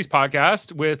Graphic Histories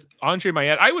podcast with Andre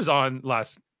Mayette. I was on the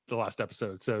last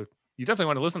episode, so you definitely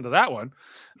want to listen to that one.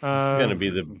 It's going to be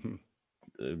the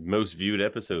most viewed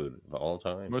episode of all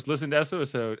time. Most listened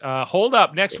episode. Hold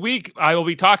up. Next week, I will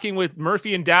be talking with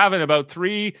Murphy and Davin about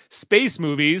 3 space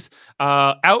movies.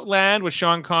 Outland with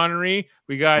Sean Connery.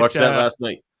 We got watched that last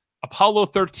night. Apollo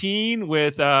 13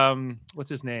 with what's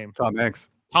his name?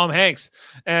 Tom Hanks,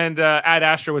 and Ad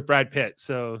Astra with Brad Pitt.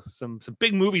 So some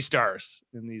big movie stars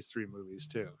in these 3 movies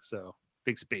too. So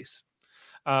big space.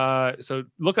 So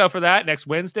look out for that next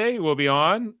Wednesday. We'll be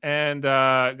on, and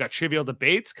got Trivial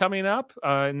Debates coming up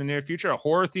in the near future. A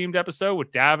horror themed episode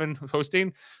with Davin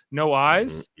hosting. No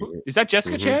Eyes. Is that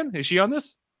Jessica Chan? Is she on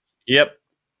this? Yep.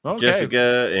 Okay.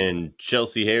 Jessica and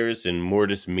Chelsea Harris and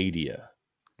Mortis Media.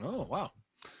 Oh wow.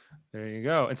 There you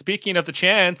go. And speaking of the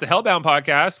Chans, the Hellbound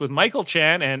podcast with Michael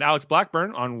Chan and Alex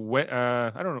Blackburn on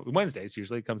Wednesdays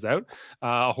usually it comes out,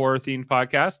 a horror themed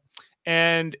podcast.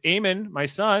 And Eamon, my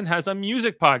son, has a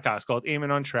music podcast called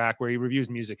Eamon on Track, where he reviews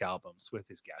music albums with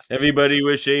his guests. Everybody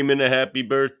wish Eamon a happy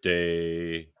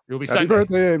birthday. It will be happy Sunday.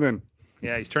 Birthday, Eamon.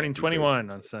 Yeah, he's turning 21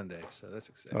 on Sunday, so that's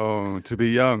exciting. Oh, to be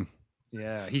young.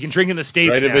 Yeah, he can drink in the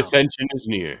States Rite now. of Ascension is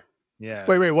near. Yeah.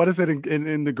 Wait, what is it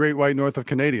in the Great White North of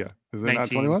Canada? Is it 19. not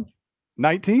 21?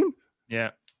 19?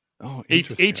 Yeah. Oh,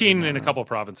 18 in a couple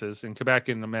provinces. In Quebec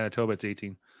and Manitoba, it's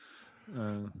 18.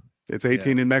 It's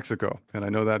 18 in Mexico, and I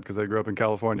know that because I grew up in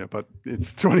California, but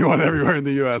it's 21 everywhere in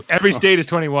the U.S. Every state is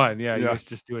 21. Yeah, you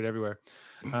just do it everywhere.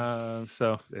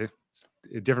 So it's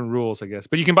different rules, I guess.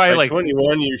 But you can buy like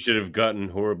 21, you should have gotten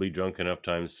horribly drunk enough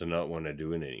times to not want to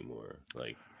do it anymore.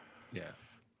 Like, yeah.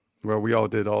 Well, we all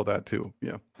did all that too.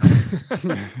 Yeah.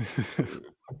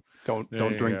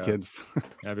 Don't drink, kids.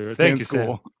 Thank you, Stay in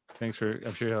school. I'm sure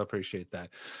he'll appreciate that.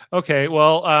 Okay,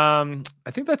 well,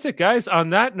 I think that's it, guys. On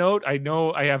that note, I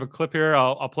know I have a clip here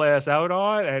I'll play us out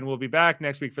on, and we'll be back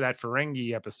next week for that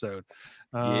Ferengi episode.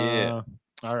 Yeah.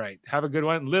 All right. Have a good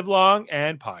one. Live long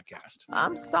and podcast.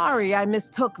 I'm sorry I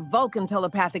mistook Vulcan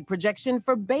telepathic projection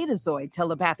for Betazoid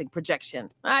telepathic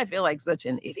projection. I feel like such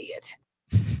an idiot.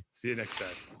 See you next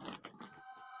time.